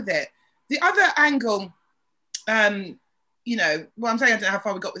got with it. The other angle, you know, well, I'm saying I don't know how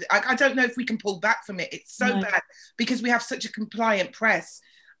far we got with it. I don't know if we can pull back from it. It's so bad because we have such a compliant press.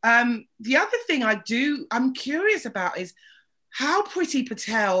 The other thing I'm curious about is how Priti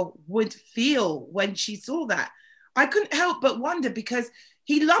Patel would feel when she saw that. I couldn't help but wonder because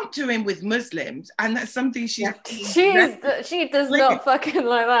he lumped her in with Muslims, and that's something she does not fucking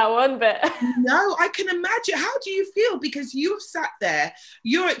like that one bit. No, I can imagine. How do you feel? Because you've sat there,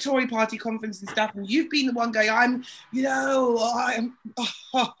 you're at Tory party conference and stuff, and you've been the one going, I'm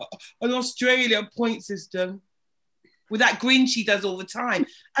an Australia point system with that grin she does all the time.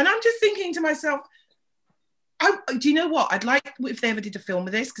 And I'm just thinking to myself, do you know what? I'd like, if they ever did a film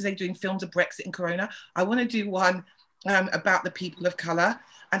of this, because they're doing films of Brexit and Corona, I want to do one about the people of colour.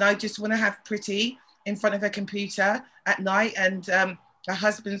 And I just want to have Priti in front of her computer at night, and her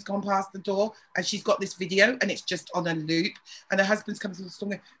husband's gone past the door and she's got this video and it's just on a loop. And her husband's coming to the store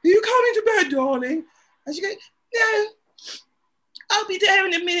going, are you coming to bed, darling? And she goes, no, I'll be there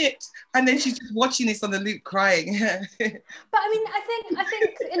in a minute. And then she's just watching this on the loop crying. But I mean, I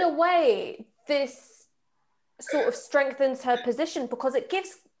think in a way, this sort of strengthens her position because it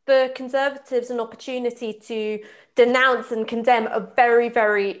gives the Conservatives an opportunity to denounce and condemn a very,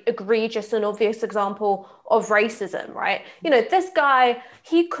 very egregious and obvious example of racism, right? You know, this guy,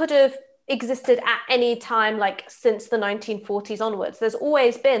 he could have existed at any time, like since the 1940s onwards. There's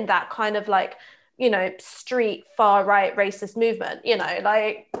always been that kind of like, you know, street far right racist movement, you know,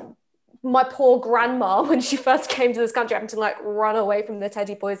 like my poor grandma, when she first came to this country, having to like run away from the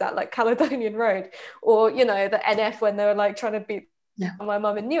Teddy Boys at like Caledonian Road, or, you know, the NF when they were like trying to beat my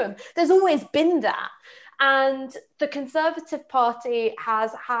mum in Newham. There's always been that. And the Conservative Party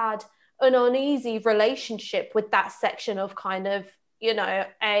has had an uneasy relationship with that section of kind of, you know,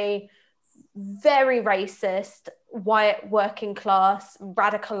 a very racist, white, working class,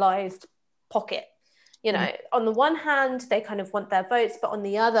 radicalized pocket. You know, on the one hand, they kind of want their votes, but on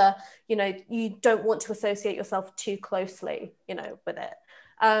the other, you know, you don't want to associate yourself too closely, you know, with it.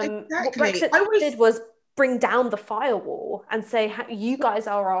 What Brexit did was bring down the firewall and say, you guys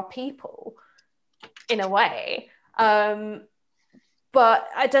are our people, in a way. But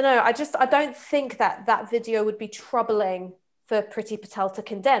I don't know, I don't think that video would be troubling for Priti Patel to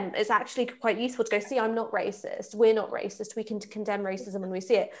condemn. It's actually quite useful to go, see, I'm not racist, we're not racist, we can condemn racism when we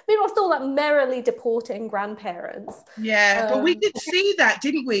see it. Meanwhile, still like merrily deporting grandparents. Yeah, but we did see that,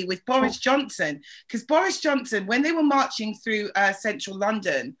 didn't we, with Boris Johnson? Because Boris Johnson, when they were marching through central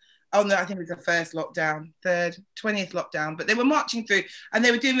London, I think it was the first lockdown, 20th lockdown, but they were marching through and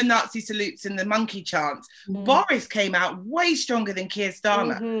they were doing the Nazi salutes and the monkey chants. Boris came out way stronger than Keir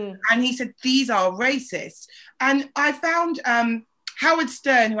Starmer. And he said, these are racist. And I found Howard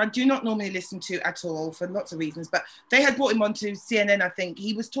Stern, who I do not normally listen to at all for lots of reasons, but they had brought him onto CNN, I think.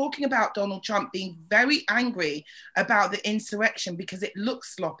 He was talking about Donald Trump being very angry about the insurrection because it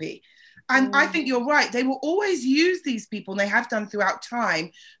looks sloppy. And I think you're right. They will always use these people, and they have done throughout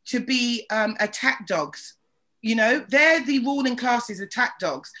time, to be attack dogs. You know, they're the ruling class's attack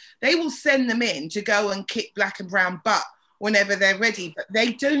dogs. They will send them in to go and kick black and brown butt whenever they're ready, but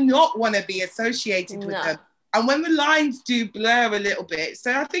they do not want to be associated with them. And when the lines do blur a little bit,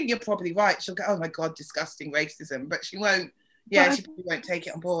 so I think you're probably right. She'll go, oh my God, disgusting racism, but she won't, she probably won't take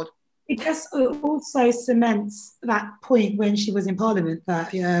it on board. It just also cements that point when she was in Parliament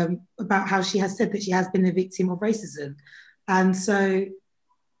that about how she has said that she has been a victim of racism. And so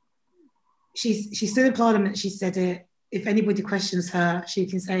she stood in Parliament, she said it. If anybody questions her, she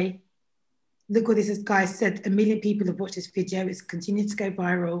can say, look what this guy said. 1 million people have watched this video. It's continued to go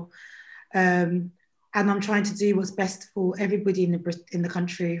viral. And I'm trying to do what's best for everybody in the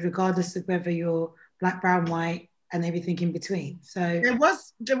country, regardless of whether you're black, brown, white, and everything in between. So there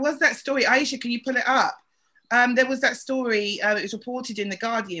was that story. Aisha, can you pull it up? There was that story, it was reported in The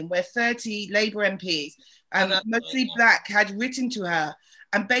Guardian, where 30 Labour MPs, mostly black, had written to her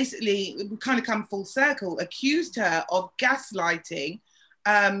and basically, kind of come full circle, accused her of gaslighting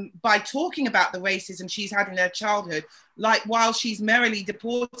by talking about the racism she's had in her childhood, like while she's merrily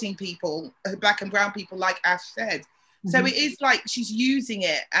deporting people, black and brown people, like Ash said. So it is like she's using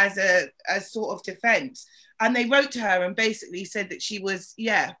it as a sort of defense. And they wrote to her and basically said that she was,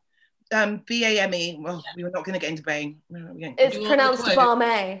 B-A-M-E. Well, we were not going to get into Bain. It's pronounced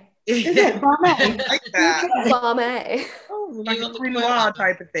Barmay. Is it Barmay? Like that. Barmay. Oh, like a Queen Noir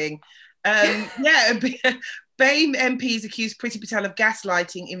type of thing. BAME MPs accused Priti Patel of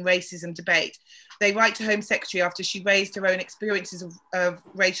gaslighting in racism debate. They write to Home Secretary after she raised her own experiences of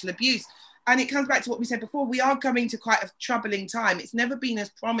racial abuse. And it comes back to what we said before. We are coming to quite a troubling time. It's never been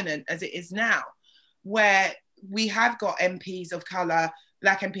as prominent as it is now, where we have got MPs of colour,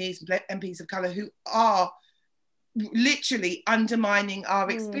 black MPs, MPs of colour, who are literally undermining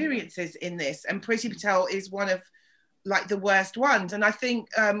our experiences in this. And Priti Patel is one of like the worst ones. And I think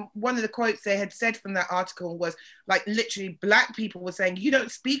one of the quotes they had said from that article was like, literally black people were saying, you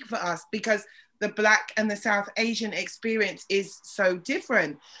don't speak for us because the black and the South Asian experience is so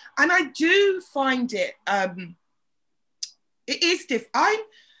different. And I do find it, it is different. I'm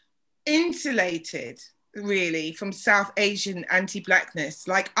insulated really from South Asian anti-blackness.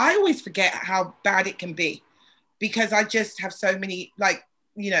 Like I always forget how bad it can be because I just have so many, like,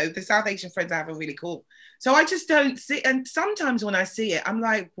 you know, the South Asian friends I have are really cool. So I just don't see, and sometimes when I see it, I'm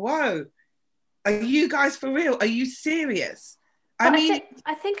like, whoa, are you guys for real? Are you serious? I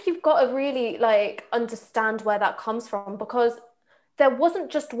think you've got to really like understand where that comes from, because there wasn't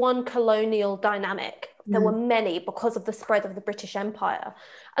just one colonial dynamic. There were many because of the spread of the British Empire.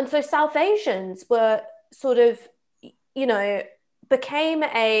 And so South Asians were sort of, you know, became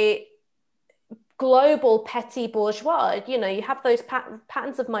a global petty bourgeois. You know, you have those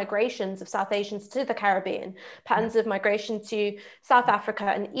patterns of migrations of South Asians to the Caribbean, patterns of migration to South Africa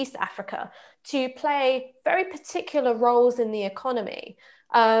and East Africa to play very particular roles in the economy.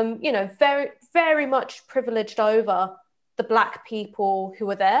 you know, very, very much privileged over the Black people who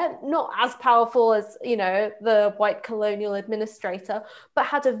were there, not as powerful as, you know, the white colonial administrator, but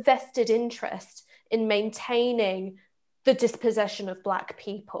had a vested interest in maintaining the dispossession of Black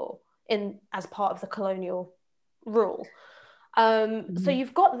people as part of the colonial rule. So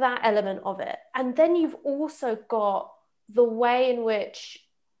you've got that element of it. And then you've also got the way in which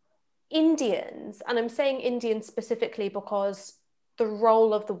Indians, and I'm saying Indians specifically because the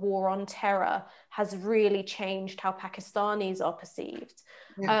role of the war on terror has really changed how Pakistanis are perceived.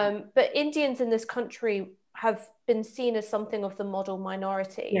 Yeah. But Indians in this country have been seen as something of the model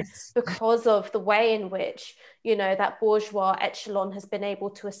minority because of the way in which, you know, that bourgeois echelon has been able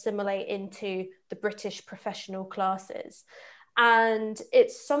to assimilate into the British professional classes. And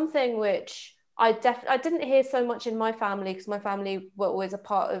it's something which I didn't hear so much in my family, because my family were always a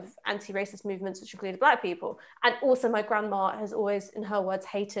part of anti-racist movements, which included Black people. And also my grandma has always, in her words,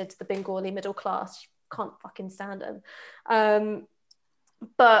 hated the Bengali middle class. She can't fucking stand them.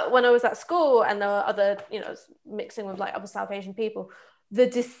 But when I was at school and there were other, you know, mixing with like other South Asian people, the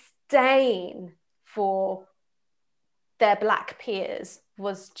disdain for their Black peers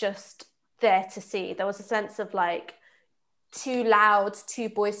was just there to see. There was a sense of like, too loud, too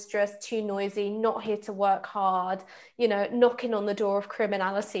boisterous, too noisy, not here to work hard, you know, knocking on the door of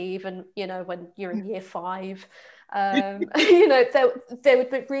criminality, even, you know, when you're in year 5. You know, they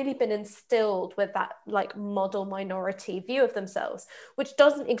would really been instilled with that like model minority view of themselves, which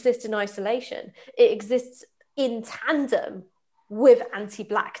doesn't exist in isolation. It exists in tandem with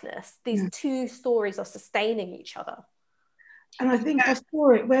anti-Blackness. These two stories are sustaining each other. And I think I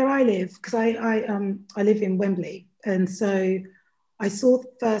saw it where I live, because I live in Wembley. And so I saw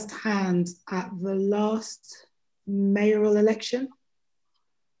firsthand at the last mayoral election,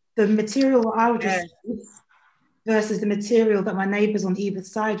 the material I would receive versus the material that my neighbours on either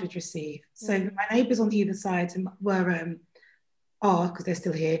side would receive. So my neighbours on either side were, because they're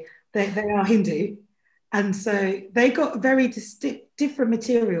still here, they are Hindu. And so they got very different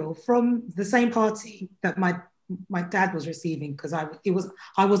material from the same party that my dad was receiving, because I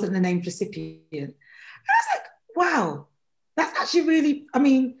wasn't the named recipient. And I was like, wow, that's actually really, I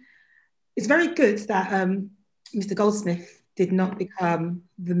mean, it's very good that Mr. Goldsmith did not become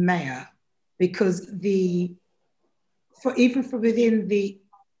the mayor, because even from within the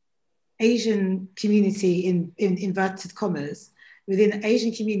Asian community, in inverted commas, within the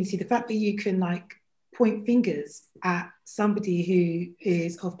Asian community, the fact that you can like point fingers at somebody who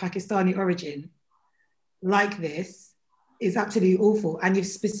is of Pakistani origin like this is absolutely awful. And you've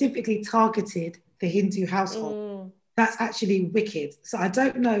specifically targeted the Hindu household. That's actually wicked. So I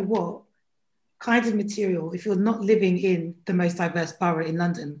don't know what kind of material, if you're not living in the most diverse borough in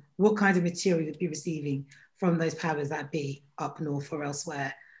London, what kind of material you'd be receiving from those powers that be up north or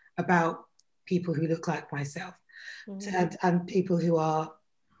elsewhere about people who look like myself, and people who are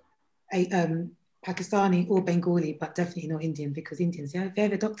Pakistani or Bengali, but definitely not Indian, because Indians, they're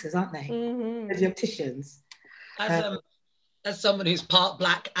the doctors, aren't they? They're the opticians. As someone who's part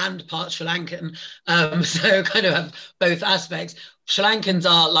Black and part Sri Lankan, so kind of have both aspects. Sri Lankans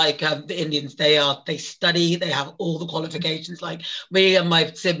are like the Indians. They study, they have all the qualifications. Like me and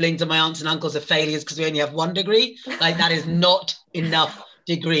my siblings and my aunts and uncles are failures because we only have 1 degree. Like that is not enough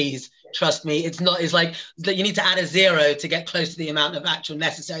degrees. Trust me, it's not. It's like you need to add a 0 to get close to the amount of actual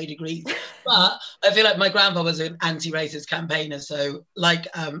necessary degrees. But I feel like my grandpa was an anti-racist campaigner. So like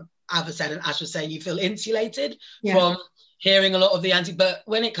Ava said and Ash was saying, you feel insulated from hearing a lot of the but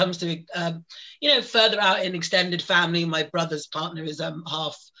when it comes to, you know, further out in extended family, my brother's partner is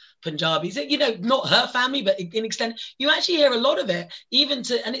half Punjabi. So, you know, not her family, but in extent, you actually hear a lot of it,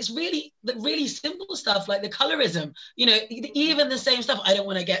 and it's really the really simple stuff like the colorism, you know, even the same stuff. I don't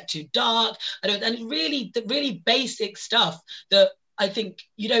want to get too dark. And really, the really basic stuff that I think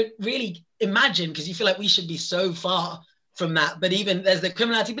you don't really imagine, because you feel like we should be so far from that, but even there's the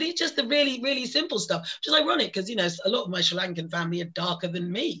criminality, but it's just the really, really simple stuff, which is ironic because, you know, a lot of my Sri Lankan family are darker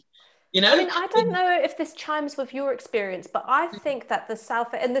than me, you know? I mean, I don't know if this chimes with your experience, but I think that the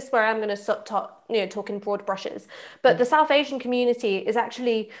South, and this is where I'm going to stop talking broad brushes, but the South Asian community is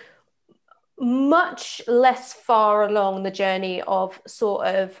actually much less far along the journey of sort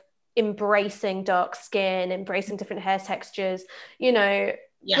of embracing dark skin, embracing different hair textures, you know.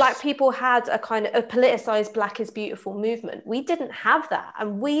 Yes. Black people had a kind of a politicized Black is beautiful movement. We didn't have that.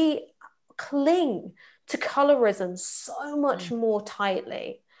 And we cling to colorism so much more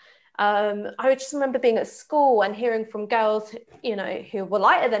tightly. I just remember being at school and hearing from girls, you know, who were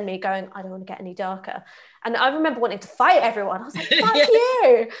lighter than me going, I don't want to get any darker. And I remember wanting to fight everyone. I was like, fuck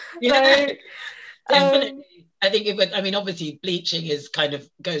you. Yeah. Definitely. I think obviously bleaching is kind of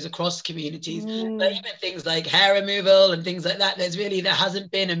goes across communities, but even things like hair removal and things like that, there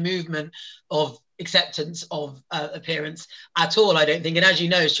hasn't been a movement of acceptance of appearance at all, I don't think. And as you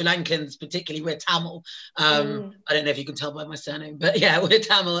know, Sri Lankans, particularly, we're Tamil. I don't know if you can tell by my surname, but yeah, we're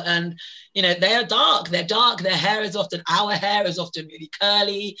Tamil, and they are dark. They're dark. Our hair is often really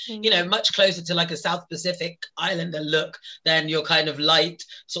curly. Much closer to like a South Pacific Islander look than your kind of light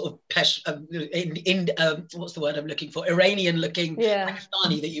sort of what's the word I'm looking for? Iranian looking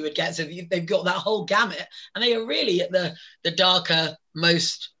Pakistani that you would get. So they've got that whole gamut, and they are really at the darker,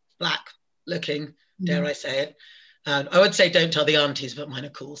 most black looking, dare I say it. I would say don't tell the aunties, but mine are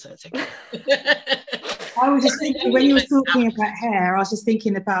cool, so it's okay. I was just thinking, when you were talking about hair, I was just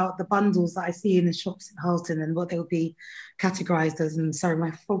thinking about the bundles that I see in the shops in Halton and what they would be categorised as. And sorry,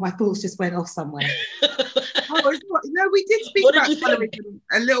 my thoughts just went off somewhere. No, we did speak about colorism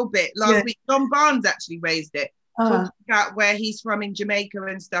a little bit last week. John Barnes actually raised it, talking about where he's from in Jamaica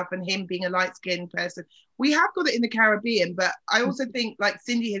and stuff, and him being a light-skinned person. We have got it in the Caribbean, but I also think, like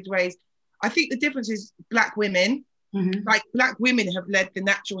Cindy has raised, I think the difference is black women. Like black women have led the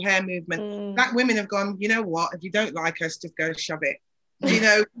natural hair movement. Black women have gone, you know what, if you don't like us, just go shove it.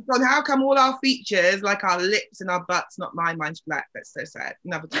 Gone, how come all our features, like our lips and our butts, not mine's black? That's so sad.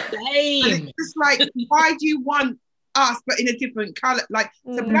 Another time. It's just like, why do you want us but in a different colour? Like,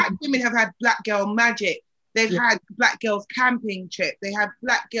 so black women have had Black Girl Magic. They've had Black Girls Camping Trip. They have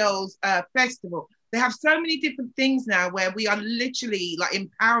Black Girls Festival. They have so many different things now where we are literally like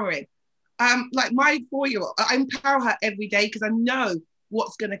empowering. Like my 4-year-old, I empower her every day because I know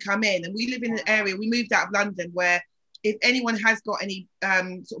what's going to come in. And we live in an area, we moved out of London, where if anyone has got any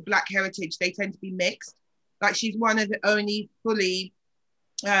sort of black heritage, they tend to be mixed. Like she's one of the only fully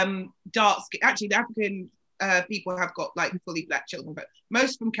dark skin, actually the African people have got like fully black children, but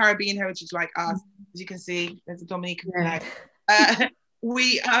most from Caribbean heritage like us, as you can see, there's a Dominican flag.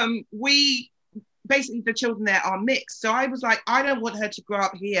 We basically, the children there are mixed. So I was like, I don't want her to grow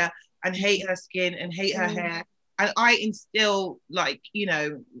up here and hate her skin and hate her hair. And I instill, like,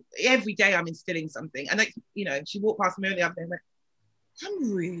 every day I'm instilling something. And, like, she walked past me the other day and went,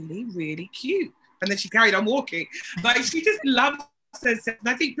 I'm really, really cute. And then she carried on walking. Like, she just loves herself. And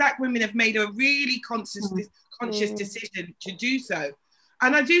I think black women have made a really conscious decision to do so.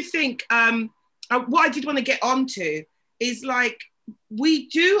 And I do think what I did want to get onto is, like, we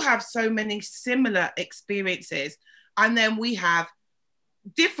do have so many similar experiences. And then we have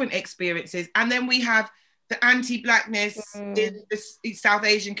different experiences, and then we have the anti-blackness in the South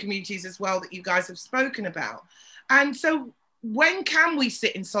Asian communities as well that you guys have spoken about. And so when can we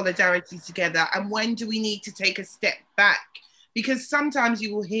sit in solidarity together, and when do we need to take a step back? Because sometimes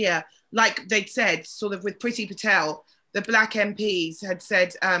you will hear, like they'd said, sort of with Priti Patel, the black MPs had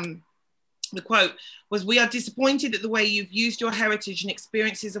said, the quote was, "We are disappointed at the way you've used your heritage and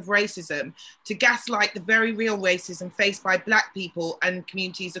experiences of racism to gaslight the very real racism faced by black people and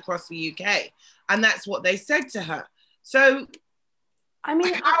communities across the UK." And that's what they said to her. So, I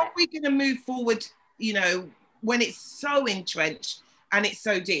mean, how are we going to move forward, when it's so entrenched and it's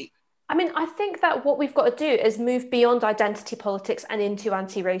so deep? I mean, I think that what we've got to do is move beyond identity politics and into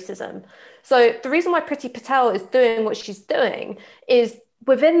anti-racism. So the reason why Priti Patel is doing what she's doing is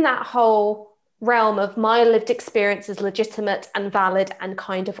within that whole realm of my lived experience is legitimate and valid and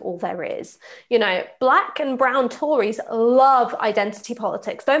kind of all there is. Black and brown Tories love identity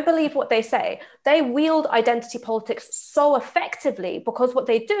politics. Don't believe what they say. They wield identity politics so effectively because what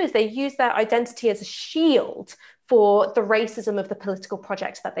they do is they use their identity as a shield for the racism of the political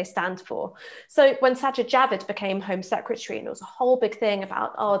project that they stand for. So when Sajid Javid became Home Secretary, and it was a whole big thing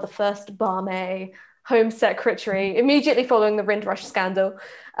about, the first Barmay Home Secretary, immediately following the Windrush scandal.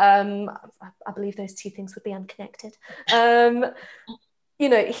 I believe those two things would be unconnected.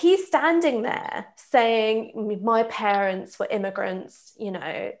 He's standing there saying, my parents were immigrants,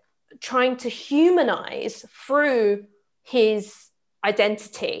 trying to humanize through his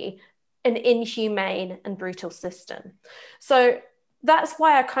identity an inhumane and brutal system. So that's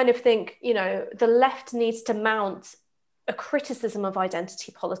why I kind of think, the left needs to mount a criticism of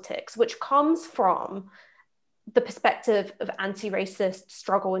identity politics, which comes from the perspective of anti-racist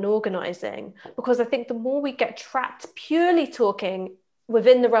struggle and organising, because I think the more we get trapped purely talking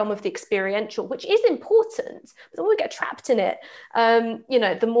within the realm of the experiential, which is important, but the more we get trapped in it,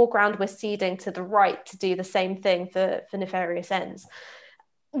 the more ground we're ceding to the right to do the same thing for nefarious ends.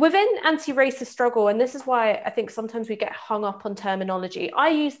 within anti-racist struggle, and this is why I think sometimes we get hung up on terminology, I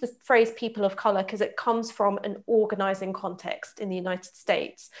use the phrase people of color because it comes from an organizing context in the United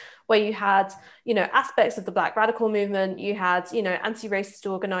States, where you had, aspects of the Black radical movement, you had, anti-racist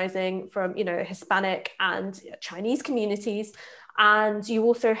organizing from, Hispanic and Chinese communities. And you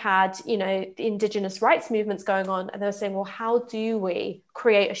also had, the indigenous rights movements going on. And they were saying, well, how do we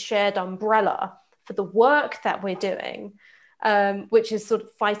create a shared umbrella for the work that we're doing? Which is sort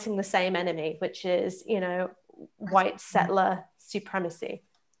of fighting the same enemy, which is, white settler supremacy.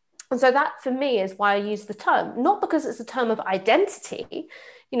 And so that, for me, is why I use the term, not because it's a term of identity.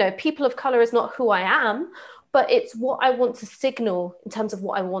 People of color is not who I am, but it's what I want to signal in terms of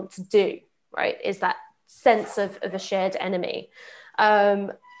what I want to do, right? Is that sense of a shared enemy.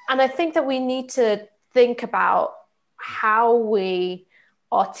 And I think that we need to think about how we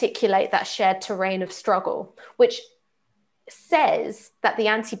articulate that shared terrain of struggle, which says that the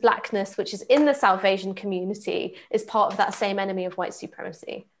anti-Blackness, which is in the South Asian community, is part of that same enemy of white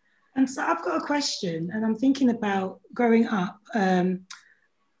supremacy. And so I've got a question, and I'm thinking about growing up.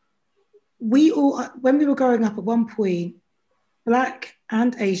 We all, when we were growing up at one point, Black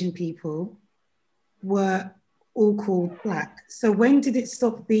and Asian people were all called Black. So when did it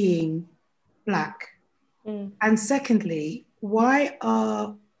stop being Black? And secondly, why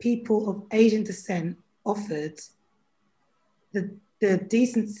are people of Asian descent offered the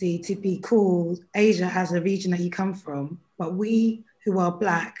decency to be called Asia as a region that you come from, but we who are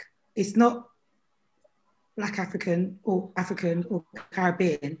Black, it's not Black African or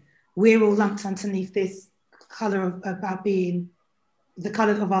Caribbean, we're all lumped underneath this colour about being the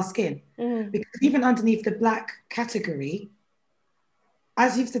colour of our skin. Because even underneath the Black category,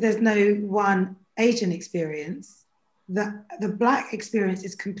 as you've said, there's no one Asian experience. The Black experience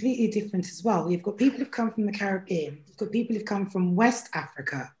is completely different as well. You've got people who've come from the Caribbean, you've got people who've come from West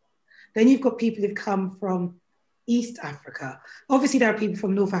Africa, then you've got people who've come from East Africa. Obviously, there are people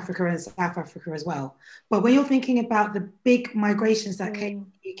from North Africa and South Africa as well. But when you're thinking about the big migrations that came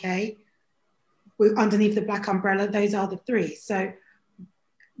to the UK, underneath the Black umbrella, those are the three. So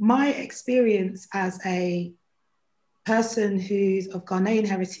my experience as a person who's of Ghanaian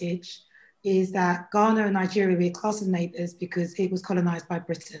heritage is that Ghana and Nigeria were a class of neighbours because it was colonised by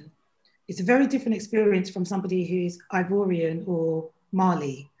Britain. It's a very different experience from somebody who's Ivorian or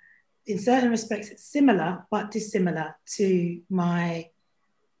Mali. In certain respects, it's similar, but dissimilar to my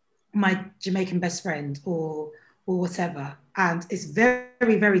Jamaican best friend or whatever. And it's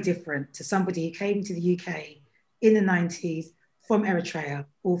very, very different to somebody who came to the UK in the 90s from Eritrea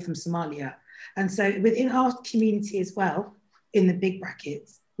or from Somalia. And so within our community as well, in the big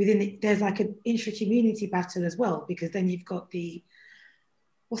brackets, there's like an intra-community battle as well, because then you've got the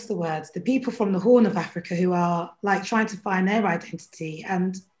people from the Horn of Africa who are like trying to find their identity,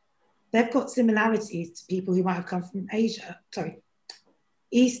 and they've got similarities to people who might have come from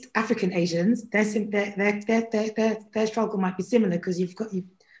East African Asians. Their struggle might be similar because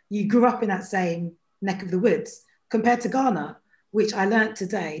you grew up in that same neck of the woods, compared to Ghana, which I learned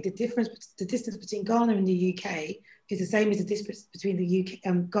today. The distance between Ghana and the UK is the same as the distance between the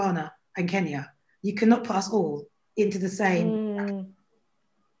UK, Ghana and Kenya. You cannot put us all into the same.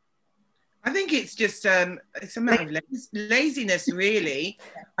 I think it's just it's a matter of laziness, really.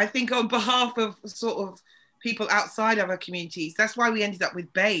 I think on behalf of sort of people outside of our communities, that's why we ended up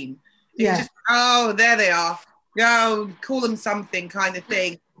with BAME. It's just, oh, there they are. Go, call them something kind of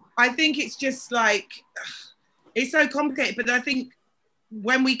thing. I think it's just like, it's so complicated. But I think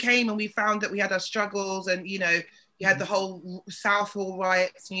when we came and we found that we had our struggles, and, you know, you had the whole Southall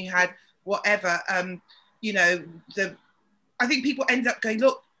riots and you had whatever, you know, I think people ended up going,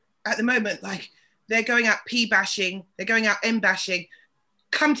 look, at the moment, like, they're going out P bashing, they're going out M bashing,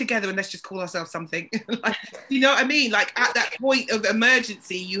 come together and let's just call ourselves something. Like, you know what I mean? Like, at that point of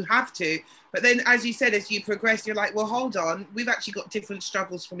emergency, you have to. But then, as you said, as you progress, you're like, well, hold on, we've actually got different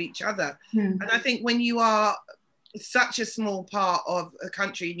struggles from each other. And I think when you are such a small part of a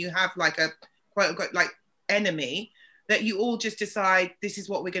country and you have like a quote unquote like enemy, that you all just decide this is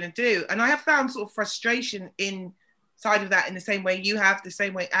what we're going to do. And I have found sort of frustration inside of that, in the same way you have, the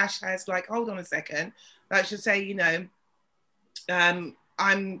same way Ash has, like, hold on a second, I should say, you know,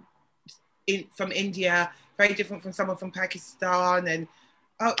 I'm from India, very different from someone from Pakistan, and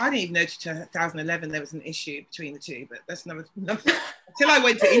I didn't even know to 2011 there was an issue between the two, but that's another until I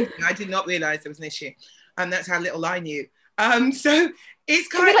went to India, I did not realise there was an issue, and that's how little I knew. So it's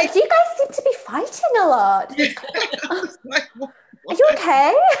kind of like, you guys seem to be fighting a lot. I was like, Are you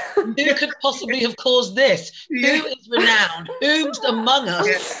okay? Who could possibly have caused this? Yeah. Who is renowned? Whom among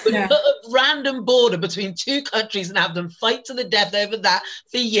us would put a random border between two countries and have them fight to the death over that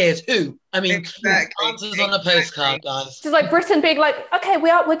for years? Who? I mean, Exactly. answers on a postcard, guys. It's like Britain being like, okay,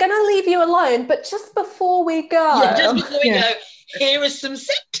 we're going to leave you alone, but just before we go. Yeah, just before we go, here is some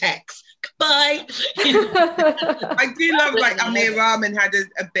syntax. Goodbye. I do love, like, Amir Rahman had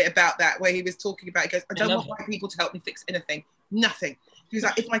a bit about that where he was talking about, he goes, I don't want white people to help me fix anything. Nothing. He was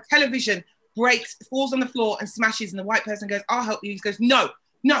like, if my television breaks, falls on the floor and smashes, and the white person goes, I'll help you. He goes, no,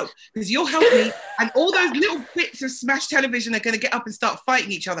 because you'll help me, and all those little bits of smashed television are going to get up and start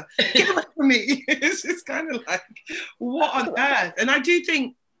fighting each other. Get away from me. It's just kind of like, what on earth? And I do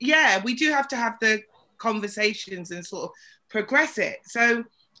think, yeah, we do have to have the conversations and sort of progress it. So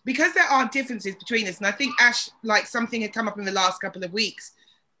because there are differences between us, and I think, Ash, like, something had come up in the last couple of weeks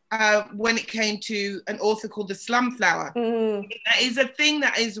when it came to an author called the Slumflower. That is a thing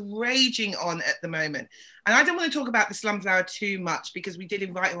that is raging on at the moment. And I don't want to talk about the Slumflower too much because we did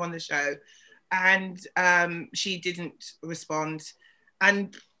invite her on the show and she didn't respond.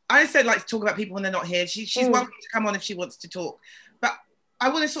 And I said, like, to talk about people when they're not here. She's welcome to come on if she wants to talk. But I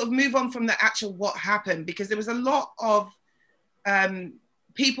want to sort of move on from the actual what happened, because there was a lot of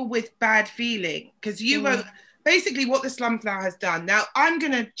people with bad feeling, because you wrote basically what the Slumflower has done. Now, I'm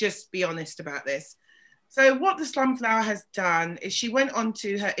going to just be honest about this. So what the Slumflower has done is she went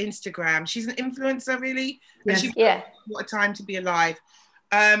onto her Instagram. She's an influencer, really. And she what a time to be alive.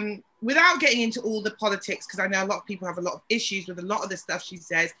 Without getting into all the politics, because I know a lot of people have a lot of issues with a lot of the stuff she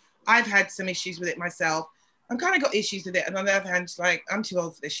says. I've had some issues with it myself. I've kind of got issues with it. And on the other hand, it's like, I'm too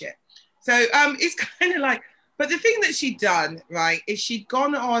old for this shit. So it's kind of like, but the thing that she'd done, right, is she'd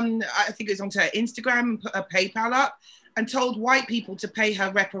gone on, I think it was onto her Instagram and put her PayPal up and told white people to pay her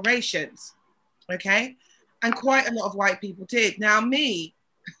reparations, okay? And quite a lot of white people did. Now me,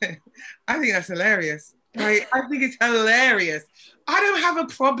 I think that's hilarious, right? I think it's hilarious. I don't have a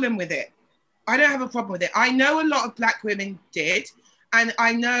problem with it. I don't have a problem with it. I know a lot of Black women did. And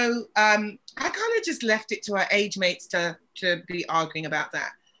I know, I kind of just left it to our age mates to be arguing about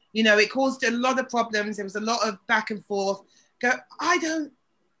that. You know, it caused a lot of problems. There was a lot of back and forth. I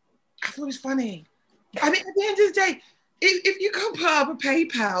thought it was funny. I mean, at the end of the day, if you can put up a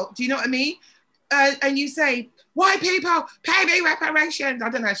PayPal, do you know what I mean? And you say, why PayPal? Pay me reparations. I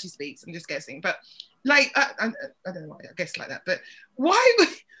don't know how she speaks. I'm just guessing. But like, I don't know why, I guess like that. But why? And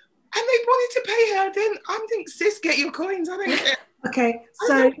they wanted to pay her. Then I'm thinking, sis, get your coins. I don't care. Okay,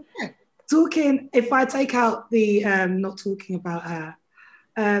 so talking, if I take out the not talking about her,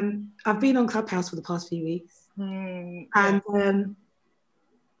 I've been on Clubhouse for the past few weeks, and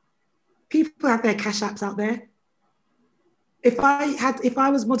people have their cash apps out there. If I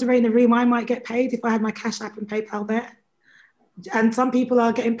was moderating a room, I might get paid if I had my cash app and PayPal there. And some people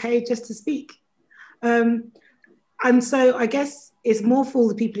are getting paid just to speak. And so I guess it's more for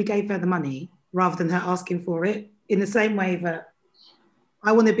the people who gave her the money rather than her asking for it, in the same way that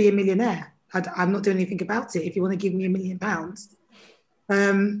I want to be a millionaire. I'm not doing anything about it. If you want to give me £1 million,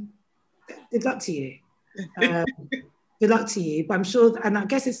 good luck to you. Good luck to you. But I'm sure, and I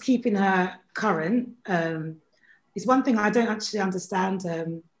guess it's keeping her current. It's one thing I don't actually understand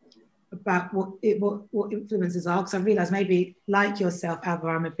about what influencers are, because I realise maybe, like yourself, Ava,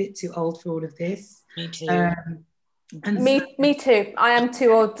 I'm a bit too old for all of this. Me too. Me too. I am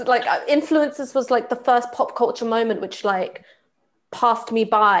too old. Like, influencers was like the first pop culture moment which like passed me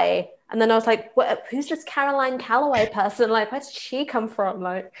by, and then I was like, who's this Caroline Calloway person? Like, where did she come from?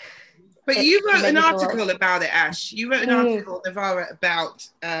 Like, but you wrote an article about it, Ash. You wrote an article, Navara, about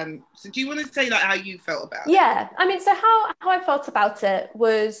so do you want to say like how you felt about it? Yeah, I mean, so how I felt about it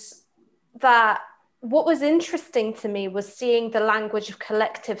was that what was interesting to me was seeing the language of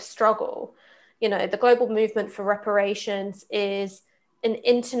collective struggle. You know, the global movement for reparations is an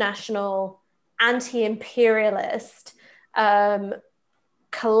international anti-imperialist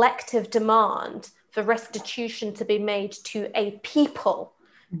collective demand for restitution to be made to a people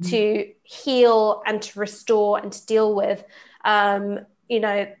to heal and to restore and to deal with, you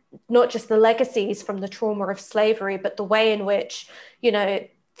know, not just the legacies from the trauma of slavery, but the way in which, you know,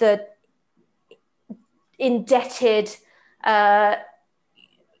 the indebted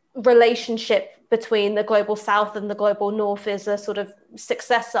relationship between the global South and the global North is a sort of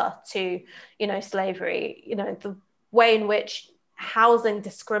successor to, you know, slavery. You know, the way in which housing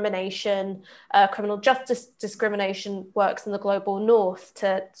discrimination, criminal justice discrimination works in the global North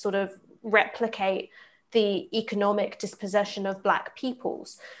to sort of replicate the economic dispossession of Black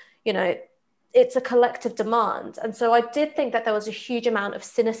peoples. You know, it's a collective demand. And so I did think that there was a huge amount of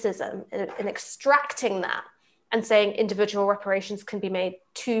cynicism in extracting that and saying individual reparations can be made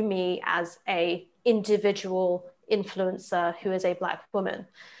to me as a individual influencer who is a Black woman.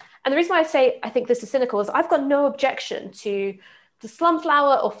 And the reason why I say I think this is cynical is I've got no objection to the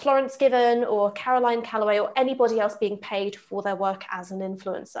Slumflower or Florence Given or Caroline Calloway or anybody else being paid for their work as an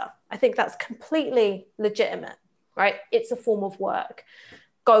influencer. I think that's completely legitimate, right? It's a form of work.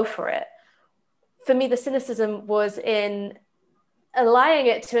 Go for it. For me, the cynicism was in allying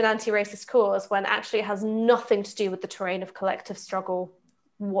it to an anti-racist cause when actually it has nothing to do with the terrain of collective struggle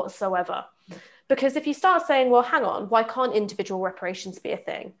whatsoever. Because if you start saying, well, hang on, why can't individual reparations be a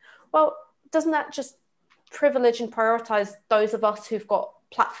thing? Well, doesn't that just privilege and prioritize those of us who've got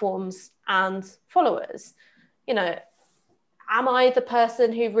platforms and followers? You know, am I the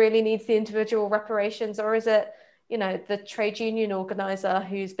person who really needs the individual reparations, or is it, you know, the trade union organizer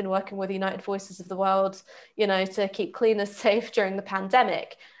who's been working with United Voices of the World, you know, to keep cleaners safe during the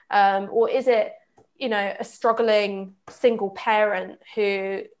pandemic? Or is it, you know, a struggling single parent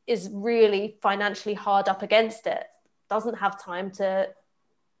who is really financially hard up against it, doesn't have time to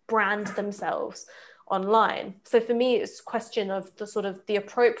brand themselves online? So for me, it's a question of the sort of the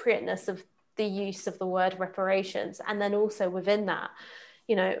appropriateness of the use of the word reparations. And then also within that,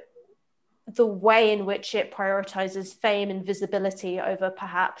 you know, the way in which it prioritizes fame and visibility over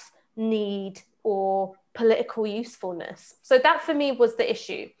perhaps need or political usefulness. So that for me was the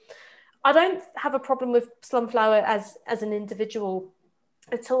issue. I don't have a problem with Slumflower as an individual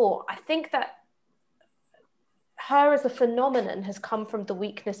at all. I think that her as a phenomenon has come from the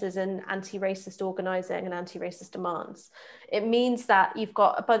weaknesses in anti-racist organizing and anti-racist demands. It means that you've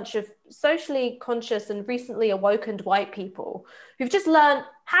got a bunch of socially conscious and recently awakened white people who've just learned,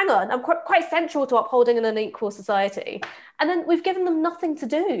 hang on, I'm quite central to upholding an unequal society. And then we've given them nothing to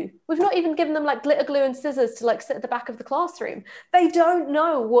do. We've not even given them like glitter glue and scissors to like sit at the back of the classroom. They don't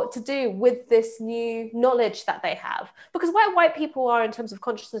know what to do with this new knowledge that they have. Because where white people are in terms of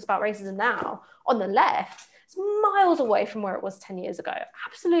consciousness about racism now, on the left, it's miles away from where it was 10 years ago,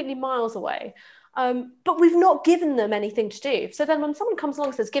 absolutely miles away. But we've not given them anything to do. So then when someone comes along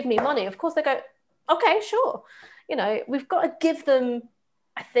and says, give me money, of course they go, okay, sure. You know, we've got to give them,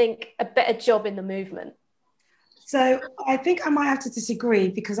 I think, a better job in the movement. So I think I might have to disagree,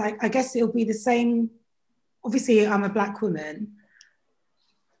 because I guess it'll be the same. Obviously, I'm a Black woman.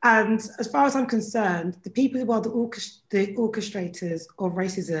 And as far as I'm concerned, the people who are the orchestrators of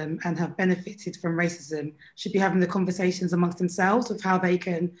racism and have benefited from racism should be having the conversations amongst themselves of how they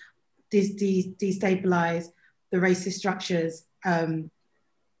can destabilize the racist structures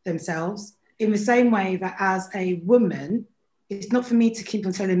themselves. In the same way that as a woman, it's not for me to keep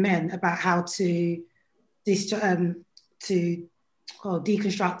on telling men about how to deconstruct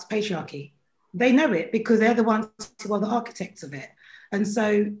patriarchy. They know it because they're the ones who are the architects of it. And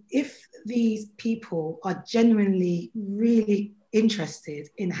so if these people are genuinely really interested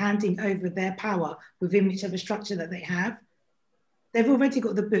in handing over their power within whichever structure that they have, they've already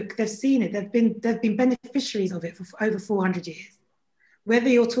got the book, they've seen it, they've been beneficiaries of it for over 400 years. Whether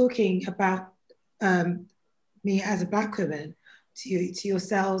you're talking about me as a Black woman, to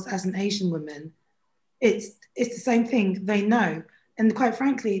yourselves as an Asian woman, it's the same thing. They know. And quite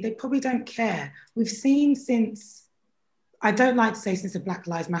frankly, they probably don't care. We've seen since, I don't like to say since the Black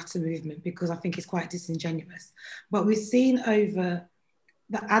Lives Matter movement, because I think it's quite disingenuous, but we've seen over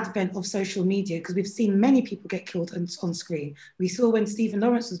the advent of social media, because we've seen many people get killed on screen. We saw when Stephen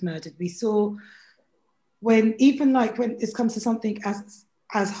Lawrence was murdered. We saw when it comes to something as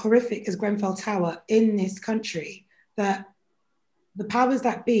horrific as Grenfell Tower in this country, that the powers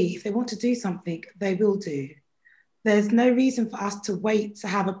that be, if they want to do something, they will do. There's no reason for us to wait to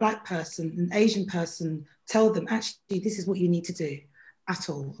have a Black person, an Asian person, tell them, actually, this is what you need to do at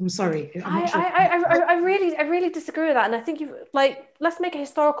all. I'm sorry. I really disagree with that. And I think let's make a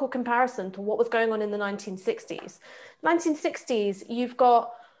historical comparison to what was going on in the 1960s. 1960s, you've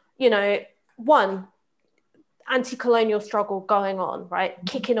got, one, anti-colonial struggle going on, right?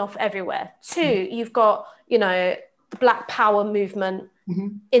 Kicking off everywhere. Two, you've got, the Black Power movement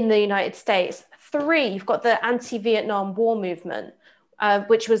in the United States. Three, you've got the anti-Vietnam War movement,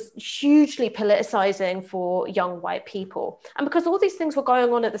 which was hugely politicizing for young white people. And because all these things were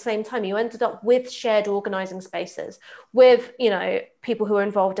going on at the same time, you ended up with shared organizing spaces, with, people who were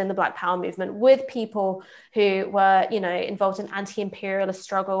involved in the Black Power movement, with people who were, involved in anti-imperialist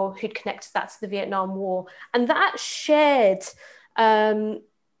struggle, who'd connected that to the Vietnam War. And that shared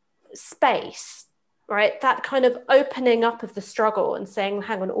space, right, that kind of opening up of the struggle and saying,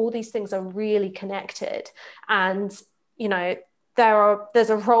 hang on, all these things are really connected. And, there's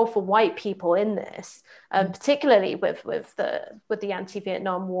a role for white people in this, particularly with the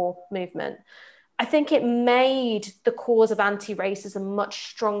anti-Vietnam War movement. I think it made the cause of anti-racism much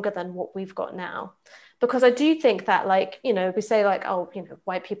stronger than what we've got now. Because I do think that, like, you know, we say like, oh, you know,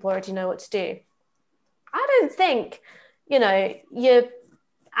 white people already know what to do. I don't think, you know, your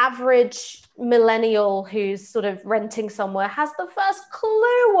average millennial who's sort of renting somewhere has the first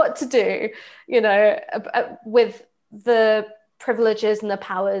clue what to do, you know, with the privileges and the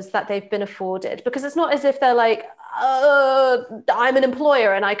powers that they've been afforded. Because it's not as if they're like, I'm an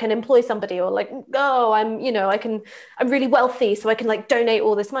employer and I can employ somebody, or like, oh, I'm, you know, I'm really wealthy, so I can like donate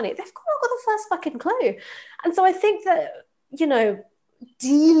all this money. They've not got the first fucking clue. And so I think that, you know,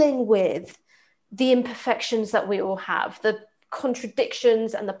 dealing with the imperfections that we all have, the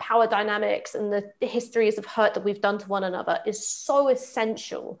contradictions and the power dynamics and the histories of hurt that we've done to one another is so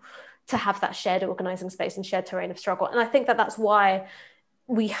essential to have that shared organizing space and shared terrain of struggle. And I think that that's why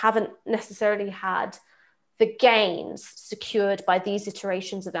we haven't necessarily had the gains secured by these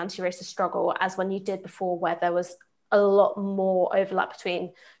iterations of anti-racist struggle as when you did before, where there was a lot more overlap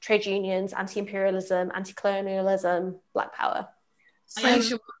between trade unions, anti-imperialism, anti-colonialism, Black power.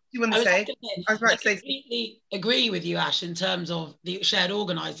 You want to say? I was about to say. I completely agree with you, Ash, in terms of the shared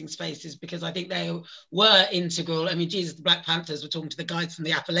organising spaces, because I think they were integral. I mean, Jesus, the Black Panthers were talking to the guys from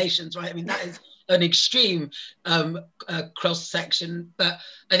the Appalachians, right? I mean, that is an extreme cross-section, but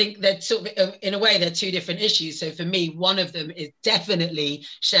I think they're sort of, in a way, they're two different issues. So for me, one of them is definitely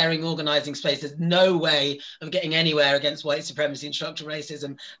sharing organising space. There's no way of getting anywhere against white supremacy and structural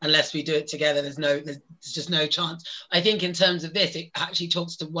racism unless we do it together. There's just no chance. I think in terms of this, it actually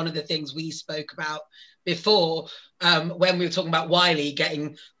talks to one of the things we spoke about before, when we were talking about Wiley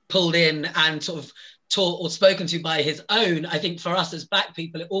getting pulled in and sort of taught or spoken to by his own. I think for us as Black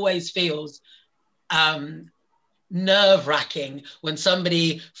people, it always feels nerve-wracking when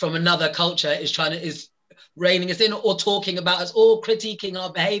somebody from another culture is reining us in or talking about us or critiquing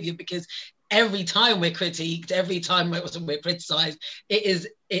our behavior, because every time we're critiqued, every time we're criticized, it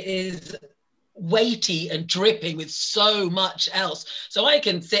is weighty and dripping with so much else. So I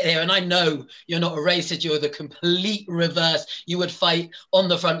can sit here and I know you're not a racist, you're the complete reverse. You would fight on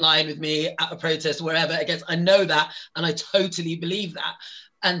the front line with me at a protest, wherever against. I know that, and I totally believe that.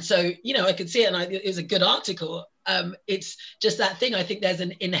 And so, you know, I could see it, and it was a good article. It's just that thing. I think there's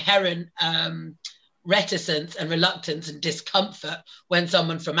an inherent reticence and reluctance and discomfort when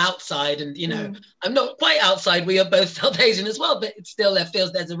someone from outside, and, you know, I'm not quite outside, we are both South Asian as well, but it's still,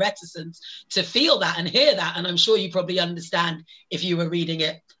 there's a reticence to feel that and hear that. And I'm sure you probably understand if you were reading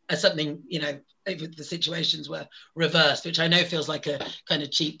it as something, you know, if the situations were reversed, which I know feels like a kind of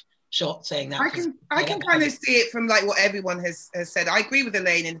cheap shot saying that. I can kind of see it from like what everyone has said. I agree with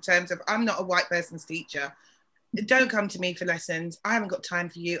Elaine in terms of, I'm not a white person's teacher. Don't come to me for lessons. I haven't got time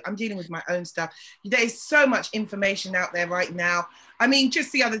for you. I'm dealing with my own stuff. There's so much information out there right now. I mean,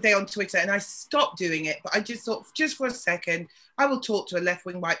 just the other day on Twitter, and I stopped doing it, but I just thought, just for a second, I will talk to a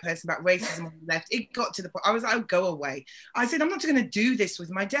left-wing white person about racism on the left. It got to the point, I was like, oh, go away. I said, I'm not going to do this with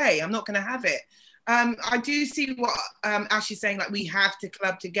my day. I'm not going to have it. I do see what Ash is saying, like we have to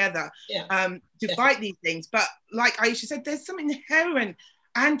club together to fight these things. But like Aisha said, there's some inherent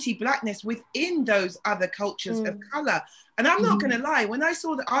anti-Blackness within those other cultures of colour. And I'm not going to lie, when I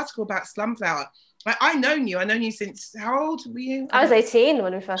saw the article about Slumflower, like, I've known you since, how old were you? I was 18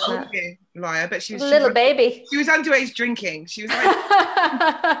 when we first met. Liar, but she was a little baby. She was underage drinking. She was like,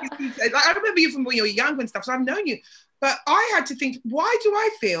 I remember you from when you were young and stuff, so I've known you. But I had to think, why do I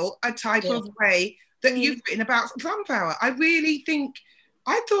feel a type of way that you've written about Sunflower? I really think,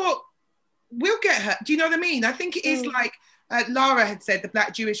 I thought, we'll get her. Do you know what I mean? I think it is like Lara had said, the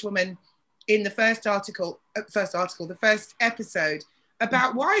Black Jewish woman in the first episode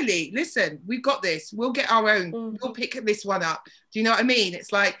about Wiley. Listen, we've got this. We'll get our own. We'll pick this one up. Do you know what I mean?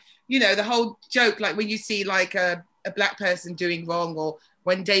 It's like, you know, the whole joke, like when you see like a Black person doing wrong, or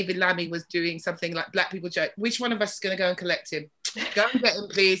when David Lammy was doing something like Black people joke, which one of us is going to go and collect him? Go and get him,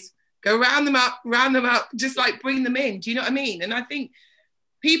 please. Go round them up, just like bring them in. Do you know what I mean? And I think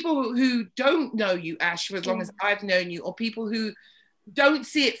people who don't know you, Ash, for as long as I've known you, or people who don't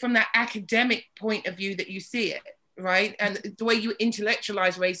see it from that academic point of view that you see it, right? And the way you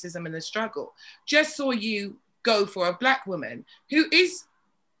intellectualize racism and the struggle, just saw you go for a Black woman who is,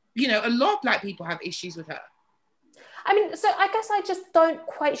 you know, a lot of Black people have issues with her. I mean, so I guess I just don't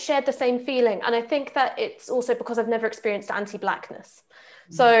quite share the same feeling. And I think that it's also because I've never experienced anti-Blackness.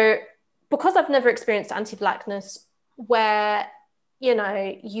 So because I've never experienced anti-Blackness, where, you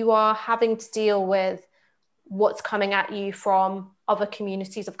know, you are having to deal with what's coming at you from other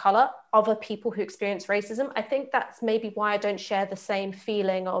communities of color, other people who experience racism, I think that's maybe why I don't share the same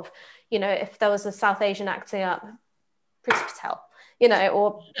feeling of, you know, if there was a South Asian acting up, Priti Patel, you know,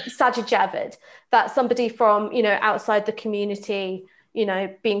 or Sajid Javid, that somebody from, you know, outside the community, you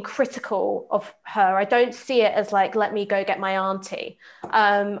know, being critical of her. I don't see it as like, let me go get my auntie.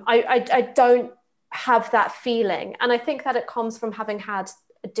 I don't have that feeling. And I think that it comes from having had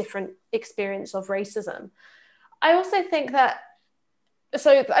a different experience of racism. I also think that,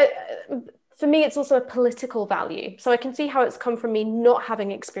 for me, it's also a political value. So I can see how it's come from me not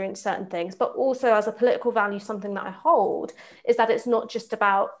having experienced certain things, but also as a political value, something that I hold is that it's not just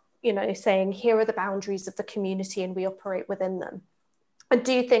about, you know, saying, here are the boundaries of the community and we operate within them. I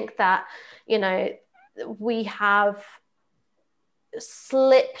do think that, you know, we have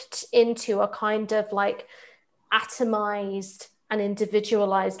slipped into a kind of like atomized and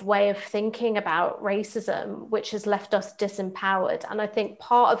individualized way of thinking about racism, which has left us disempowered. And I think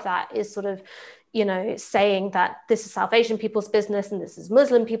part of that is sort of, you know, saying that this is South Asian people's business and this is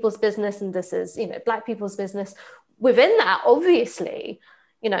Muslim people's business and this is, you know, Black people's business. Within that, obviously,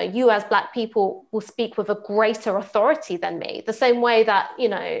 you know, you as Black people will speak with a greater authority than me, the same way that, you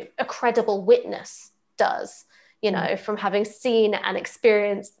know, a credible witness does, you know, from having seen and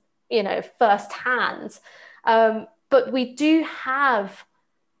experienced, you know, firsthand. But we do have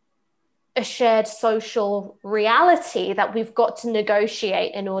a shared social reality that we've got to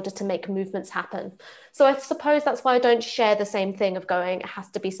negotiate in order to make movements happen. So I suppose that's why I don't share the same thing of going, it has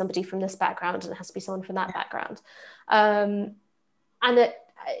to be somebody from this background and it has to be someone from that background. And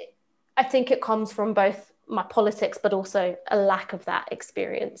I think it comes from both my politics, but also a lack of that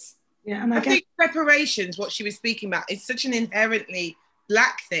experience. Yeah, and I think reparations, what she was speaking about, is such an inherently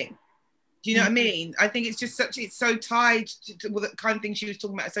Black thing. Do you know what I mean? I think it's just it's so tied to well, the kind of thing she was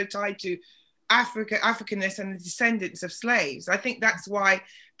talking about, so tied to Africanness and the descendants of slaves. I think that's why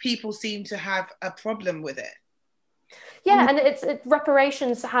people seem to have a problem with it. Yeah, and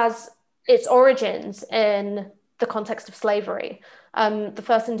reparations has its origins in the context of slavery. The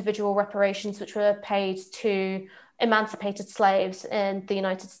first individual reparations which were paid to emancipated slaves in the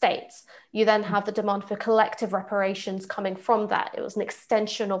United States. You then have the demand for collective reparations coming from that. It was an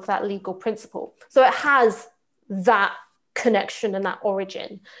extension of that legal principle. So it has that connection and that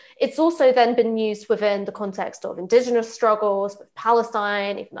origin. It's also then been used within the context of Indigenous struggles with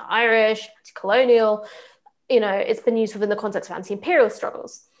Palestine, even the Irish, anti-colonial, you know, it's been used within the context of anti-imperial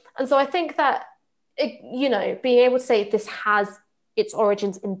struggles. And so I think that, you know, being able to say this has its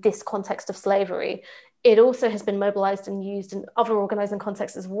origins in this context of slavery, it also has been mobilized and used in other organizing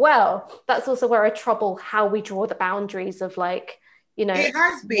contexts as well. That's also where I trouble how we draw the boundaries of, like, you know, it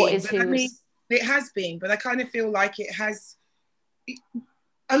has been, what is whose. I mean, it has been, but I kind of feel like it has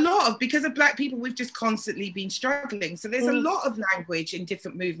a lot of, because of Black people, we've just constantly been struggling. So there's a lot of language in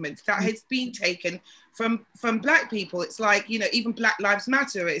different movements that has been taken from Black people. It's like, you know, even Black Lives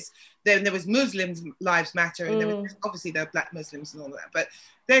Matter is, then there was Muslims Lives Matter, and there was, obviously there are Black Muslims and all that, but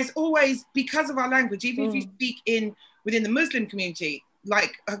there's always, because of our language, even if you speak within the Muslim community,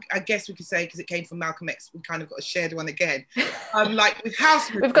 like I guess we could say, because it came from Malcolm X, we kind of got a shared one again. Like with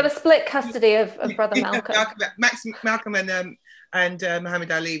house, we've got a split custody of Brother Malcolm. Malcolm and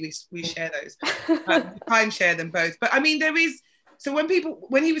Muhammad Ali, we share those. Try and share them both. But I mean, there is. So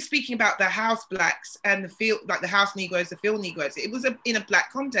when he was speaking about the house Blacks and the field, like the house Negroes, the field Negroes, it was in a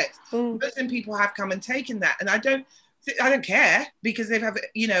Black context. Muslim people have come and taken that, and I don't care, because they have,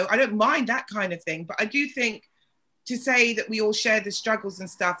 you know, I don't mind that kind of thing. But I do think, to say that we all share the struggles and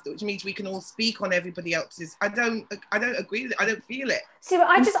stuff, which means we can all speak on everybody else's, I don't agree with it. I don't feel it. See, but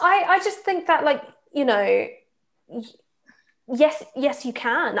I just think that, like, you know, yes, you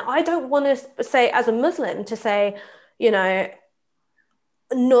can. I don't want to say, as a Muslim, to say, you know,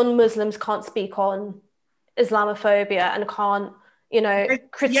 non-Muslims can't speak on Islamophobia and can't, you know,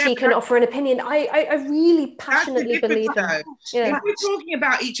 critique and offer an opinion. I really passionately believe in that. Yeah. If we're talking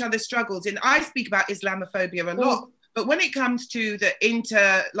about each other's struggles, and I speak about Islamophobia a lot, but when it comes to the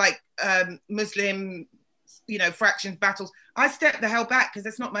Muslim, you know, fractions battles, I step the hell back, because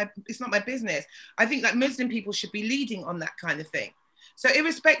it's not my business. I think that Muslim people should be leading on that kind of thing. So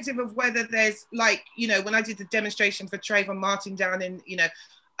irrespective of whether there's, like, you know, when I did the demonstration for Trayvon Martin down in, you know,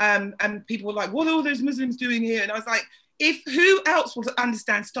 and people were like, what are all those Muslims doing here? And I was like, who else will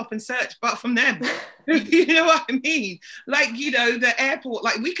understand stop and search but from them? You know what I mean? Like, you know, the airport,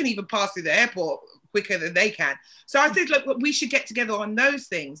 like, we can even pass through the airport quicker than they can. So I think, like, we should get together on those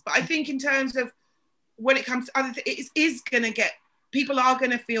things. But I think in terms of when it comes to other things, it is going to get, people are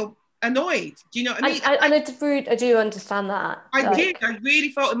going to feel annoyed. Do you know what I mean? And I do understand that. I really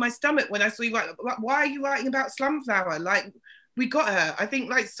felt in my stomach when I saw you write, why are you writing about Slumflower? Like, we got her. I think,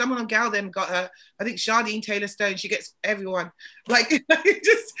 like, someone on Gal them got her. I think Shardine Taylor-Stone, she gets everyone. Like,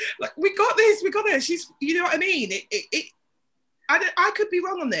 just like, we got this, we got her. She's, you know what I mean? I could be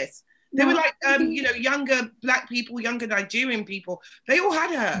wrong on this. They were No. like, younger black people, younger Nigerian people. They all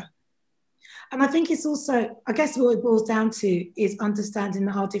had her. And I think it's also, I guess what it boils down to is understanding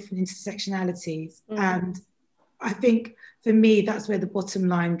our different intersectionalities. And I think for me, that's where the bottom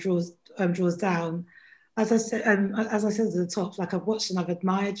line draws down. As I said at the top, like I've watched and I've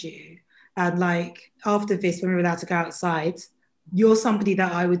admired you. And like after this, when we were allowed to go outside, you're somebody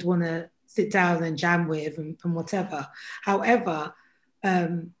that I would want to sit down and jam with and whatever. However,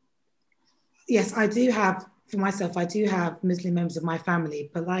 yes, I do have Muslim members of my family,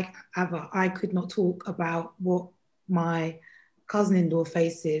 but like Ava, I could not talk about what my cousin-in-law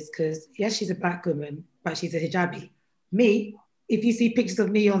faces because yes, she's a black woman, but she's a hijabi. Me, if you see pictures of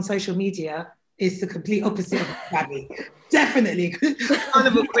me on social media, it's the complete opposite of a hijabi. Definitely.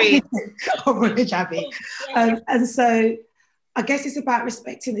 Carnival queen. Of a hijabi. And so I guess it's about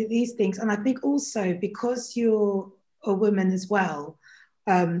respecting these things. And I think also because you're a woman as well,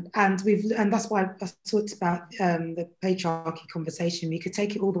 and that's why I talked about the patriarchy conversation. We could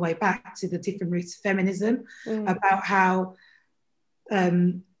take it all the way back to the different roots of feminism, about how a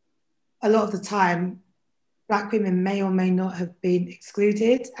lot of the time Black women may or may not have been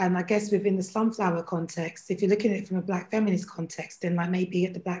excluded. And I guess within the Slumflower context, if you're looking at it from a Black feminist context, then like maybe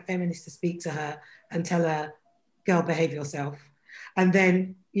get the Black feminist to speak to her and tell her, girl, behave yourself. And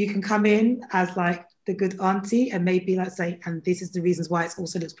then you can come in as like the good auntie and maybe like say, and this is the reasons why it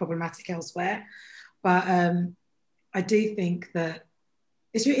also looks problematic elsewhere. But I do think that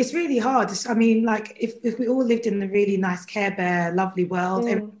it's really hard. I mean, like if we all lived in a really nice Care Bear, lovely world,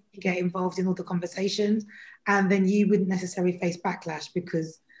 everyone could get involved in all the conversations, and then you wouldn't necessarily face backlash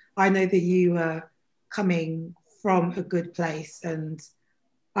because I know that you are coming from a good place, and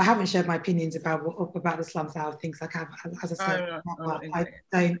I haven't shared my opinions about the Slumflower things. Like as I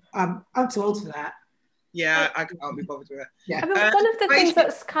said, I'm too old for that. Yeah, I can't be bothered with it. Yeah. I mean, one of the things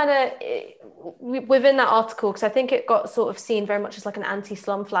that's kind of within that article, because I think it got sort of seen very much as like an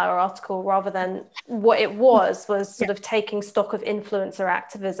anti-Slumflower article rather than what it was sort of taking stock of influencer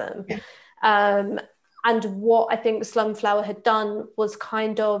activism. Yeah. And what I think Slumflower had done was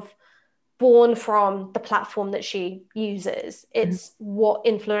kind of born from the platform that she uses. It's what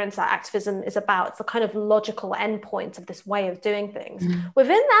influencer activism is about. It's a kind of logical endpoint of this way of doing things.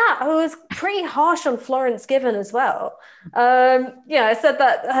 Within that, I was pretty harsh on Florence Given as well. I said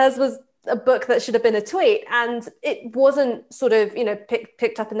that hers was a book that should have been a tweet, and it wasn't sort of,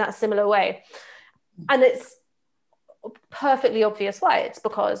 picked up in that similar way. And it's perfectly obvious why. It's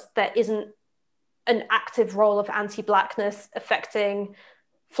because there isn't an active role of anti-Blackness affecting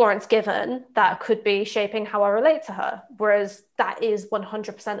Florence Given that could be shaping how I relate to her, whereas that is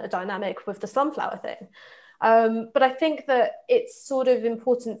 100% a dynamic with the Slumflower thing. But I think that it's sort of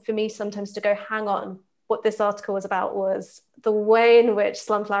important for me sometimes to go, hang on, what this article was about was the way in which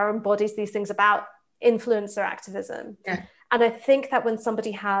Slumflower embodies these things about influencer activism. Yeah. And I think that when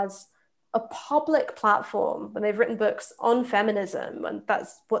somebody has a public platform, when they've written books on feminism, and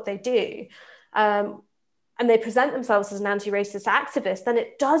that's what they do, and they present themselves as an anti-racist activist, then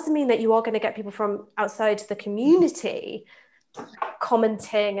it does mean that you are going to get people from outside the community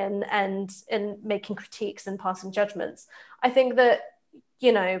commenting and making critiques and passing judgments. I think that,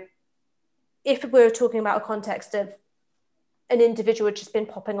 if we're talking about a context of an individual had just been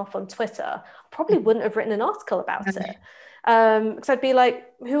popping off on Twitter, I probably wouldn't have written an article about it. Because I'd be like,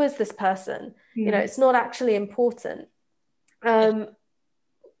 who is this person? It's not actually important.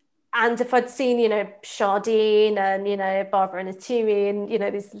 And if I'd seen, Shardine and, Barbara Naturi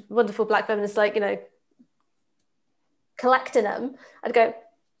and, these wonderful Black feminists, like, collecting them, I'd go,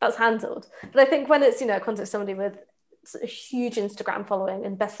 that's handled. But I think when it's, a context of somebody with a huge Instagram following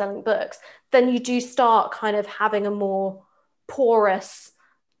and best-selling books, then you do start kind of having a more porous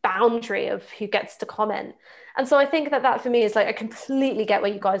boundary of who gets to comment. And so I think that for me is like, I completely get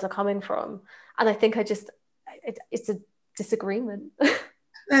where you guys are coming from. And I think it's a disagreement.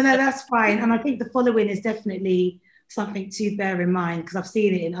 No, that's fine. And I think the following is definitely something to bear in mind, because I've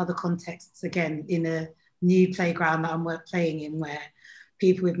seen it in other contexts, again, in a new playground that I'm playing in, where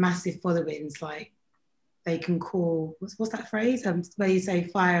people with massive followings, like they can call, what's that phrase? Where you say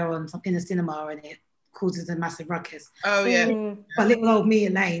fire on something in a cinema and it causes a massive ruckus. Oh, yeah. But little old me,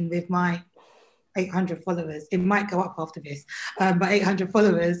 Elaine, with my 800 followers, it might go up after this, but 800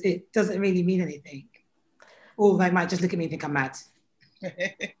 followers, it doesn't really mean anything. Or they might just look at me and think I'm mad.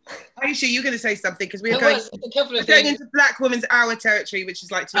 Aisha, you're going to say something because we're going into Black Women's Hour territory, which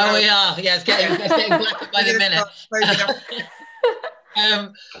is like 2 hours. We are. Yeah, it's getting blacker by the minute.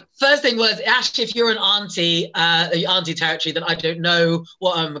 First thing was, Ash, if you're an auntie, auntie territory, then I don't know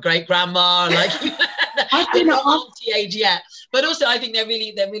what I'm a great grandma, like We're not auntie-age yet. But also, I think there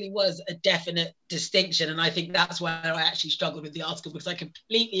really was a definite distinction, and I think that's where I actually struggled with the article, because I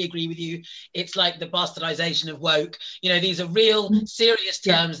completely agree with you. It's like the bastardization of woke. You know, these are real serious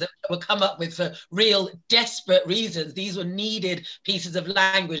terms that were come up with for real desperate reasons. These were needed pieces of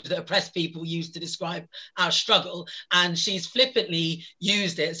language that oppressed people used to describe our struggle, and she's flippantly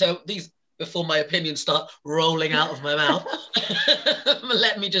used it. So these, before my opinions start rolling out of my mouth,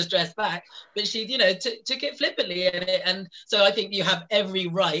 let me just dress back. But she, you know, took it flippantly. And so I think you have every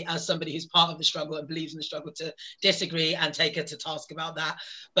right, as somebody who's part of the struggle and believes in the struggle, to disagree and take her to task about that.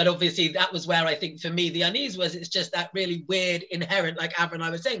 But obviously that was where I think for me the unease was. It's just that really weird inherent, like Abra and I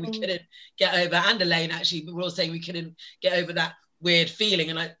were saying, we couldn't get over, and Elaine actually, we were all saying we couldn't get over that weird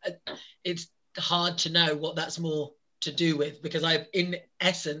feeling. And it's hard to know what that's more to do with, because I in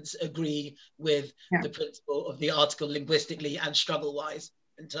essence agree with the principle of the article linguistically and struggle wise,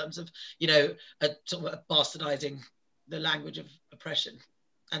 in terms of, you know, sort of bastardizing the language of oppression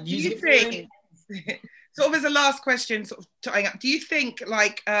and using it. Sort of as a last question, sort of tying up, do you think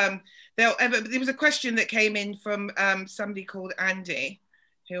like there was a question that came in from somebody called Andy,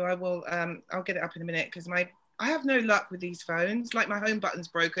 who I'll get it up in a minute, because I have no luck with these phones, like my home button's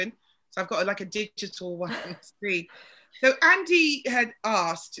broken. So I've got like a digital one on the screen. So Andy had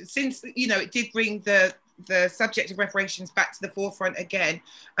asked, since, you know, it did bring the subject of reparations back to the forefront again.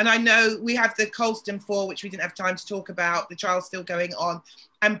 And I know we have the Colston 4, which we didn't have time to talk about. The trial's still going on.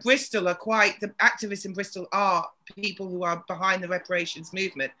 And Bristol the activists in Bristol are people who are behind the reparations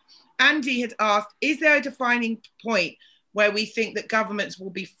movement. Andy had asked, is there a defining point where we think that governments will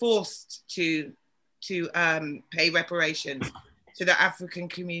be forced to pay reparations to the African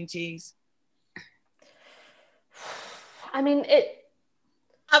communities? I mean,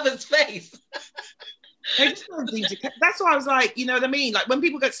 have his face. That's why I was like, you know what I mean? Like when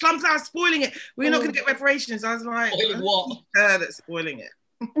people go, slums are spoiling it, we're not going to get reparations. I was like, what? Her that's spoiling it.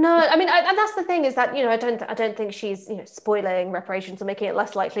 No, I mean, and that's the thing, is that, you know, I don't think she's, you know, spoiling reparations or making it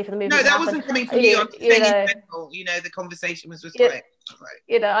less likely for the movement. No, that wasn't coming from you. I'm saying in general, you know, the conversation was just like,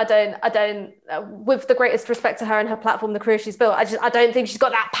 you know, I don't. With the greatest respect to her and her platform, the career she's built, I don't think she's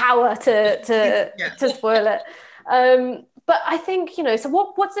got that power to spoil it. But I think, you know, so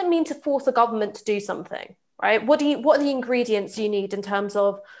what does it mean to force a government to do something, right? What are the ingredients you need in terms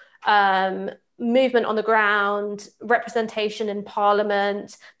of movement on the ground, representation in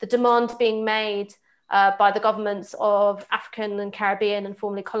parliament, the demand being made by the governments of African and Caribbean and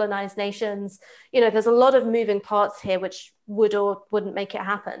formerly colonized nations? You know, there's a lot of moving parts here which would or wouldn't make it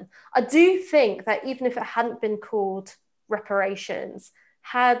happen. I do think that even if it hadn't been called reparations,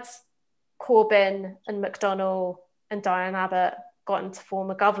 had Corbyn and McDonnell and Diane Abbott gotten to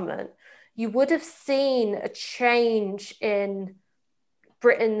form a government, you would have seen a change in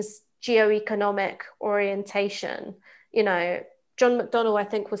Britain's geoeconomic orientation. You know, John McDonnell, I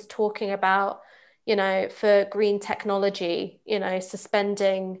think, was talking about, you know, for green technology, you know,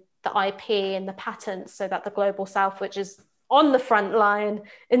 suspending the IP and the patents so that the global south, which is on the front line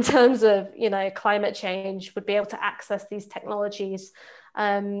in terms of, you know, climate change, would be able to access these technologies,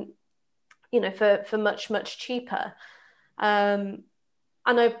 you know, for much, much cheaper. And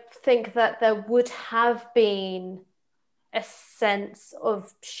I think that there would have been a sense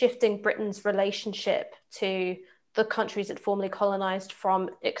of shifting Britain's relationship to the countries it formerly colonized from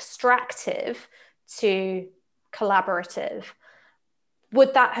extractive to collaborative.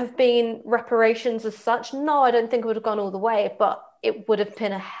 Would that have been reparations as such? No, I don't think it would have gone all the way, but it would have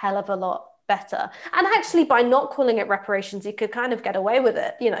been a hell of a lot better. And actually, by not calling it reparations, you could kind of get away with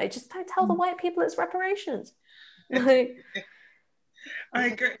it. You know, just don't tell the white people it's reparations. I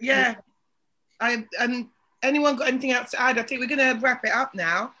agree. Yeah. Anyone got anything else to add? I think we're going to wrap it up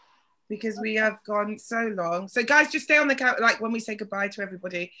now because we have gone so long. So guys, just stay on the couch. Like when we say goodbye to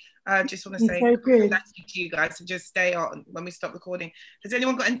everybody, just want to say so thank you to you guys. So just stay on when we stop recording. Has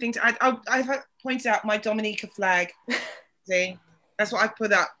anyone got anything to add? I've pointed out my Dominica flag. See, that's what I've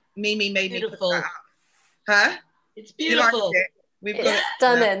put up. Mimi made me put that up. Huh? It's beautiful. It? We've got it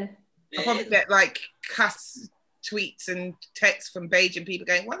stunning. I'll probably get like cuss tweets and texts from Bajan people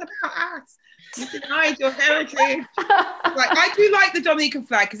going, "What about us? You denied your heritage." Like, I do like the Dominican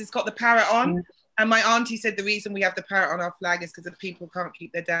flag because it's got the parrot on. And my auntie said the reason we have the parrot on our flag is because the people can't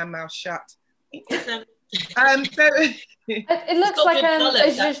keep their damn mouth shut. It looks like a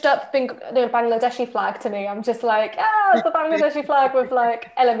zhuzhed up Bangladeshi flag to me. I'm just like, it's the Bangladeshi flag with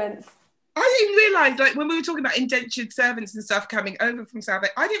like elements. I didn't realise, like when we were talking about indentured servants and stuff coming over from South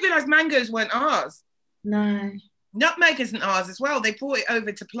Africa, I didn't realise mangoes weren't ours. No. Nutmeg isn't ours as well. They brought it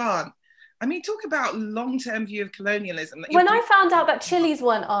over to plant. I mean, talk about long-term view of colonialism. When I found out that chilies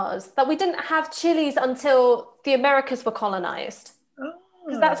weren't ours, that we didn't have chilies until the Americas were colonized,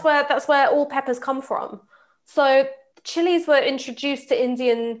 because that's where all peppers come from. So chilies were introduced to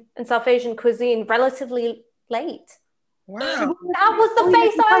Indian and South Asian cuisine relatively late. Wow. That was the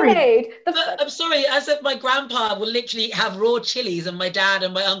face I made. I'm sorry, as if my grandpa will literally have raw chilies, and my dad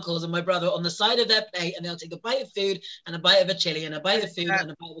and my uncles and my brother on the side of their plate, and they'll take a bite of food and a bite of a chili and a bite of food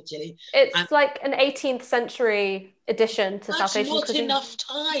and a bite of a chili. It's like an 18th century addition to South Asian cuisine. That's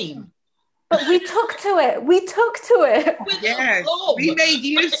not enough time. But we took to it. Yes, we made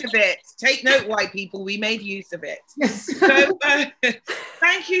use of it. Take note, white people, we made use of it. Yes. So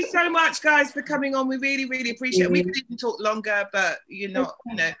thank you so much, guys, for coming on. We really, really appreciate it. We could even talk longer, but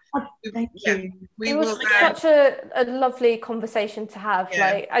Thank you. It was such a lovely conversation to have.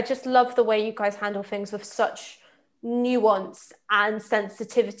 Yeah. Like, I just love the way you guys handle things with such nuance and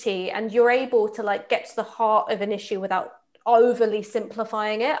sensitivity, and you're able to like get to the heart of an issue without overly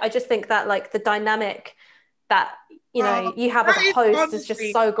simplifying it. I just think that like the dynamic that you have as a host is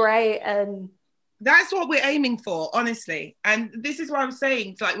just so great, and that's what we're aiming for, honestly. And this is what I'm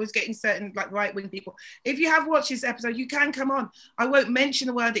saying, like, was getting certain like right-wing people. If you have watched this episode, you can come on. I won't mention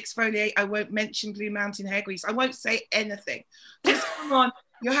the word exfoliate. I won't mention Blue Mountain hair grease. I won't say anything. Just come on.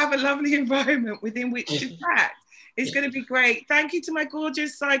 You'll have a lovely environment within which to chat. It's going to be great. Thank you to my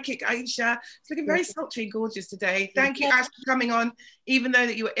gorgeous sidekick, Aisha. It's looking very sultry and gorgeous today. Thank you, Ash, for coming on, even though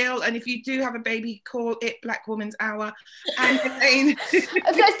that you were ill. And if you do have a baby, call it Black Woman's Hour. And Elaine. Would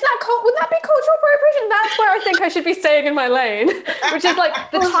that be cultural appropriation? That's where I think I should be staying in my lane, which is like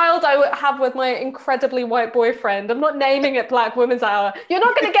the child I would have with my incredibly white boyfriend. I'm not naming it Black Women's Hour. You're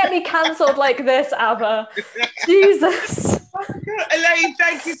not going to get me cancelled like this, Ava. Jesus. Elaine,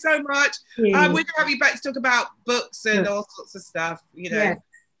 thank you so much. We're going to have you back to talk about books and all sorts of stuff,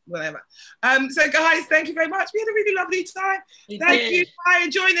 whatever. So guys, thank you very much. We had a really lovely time. Thank you. Bye.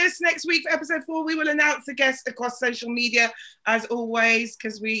 And join us next week for episode 4. We will announce the guests across social media as always,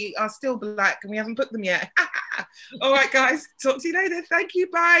 because we are still Black and we haven't put them yet. All right, guys. Talk to you later. Thank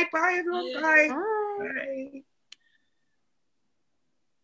you. Bye. Bye, everyone. Bye. Bye. Bye.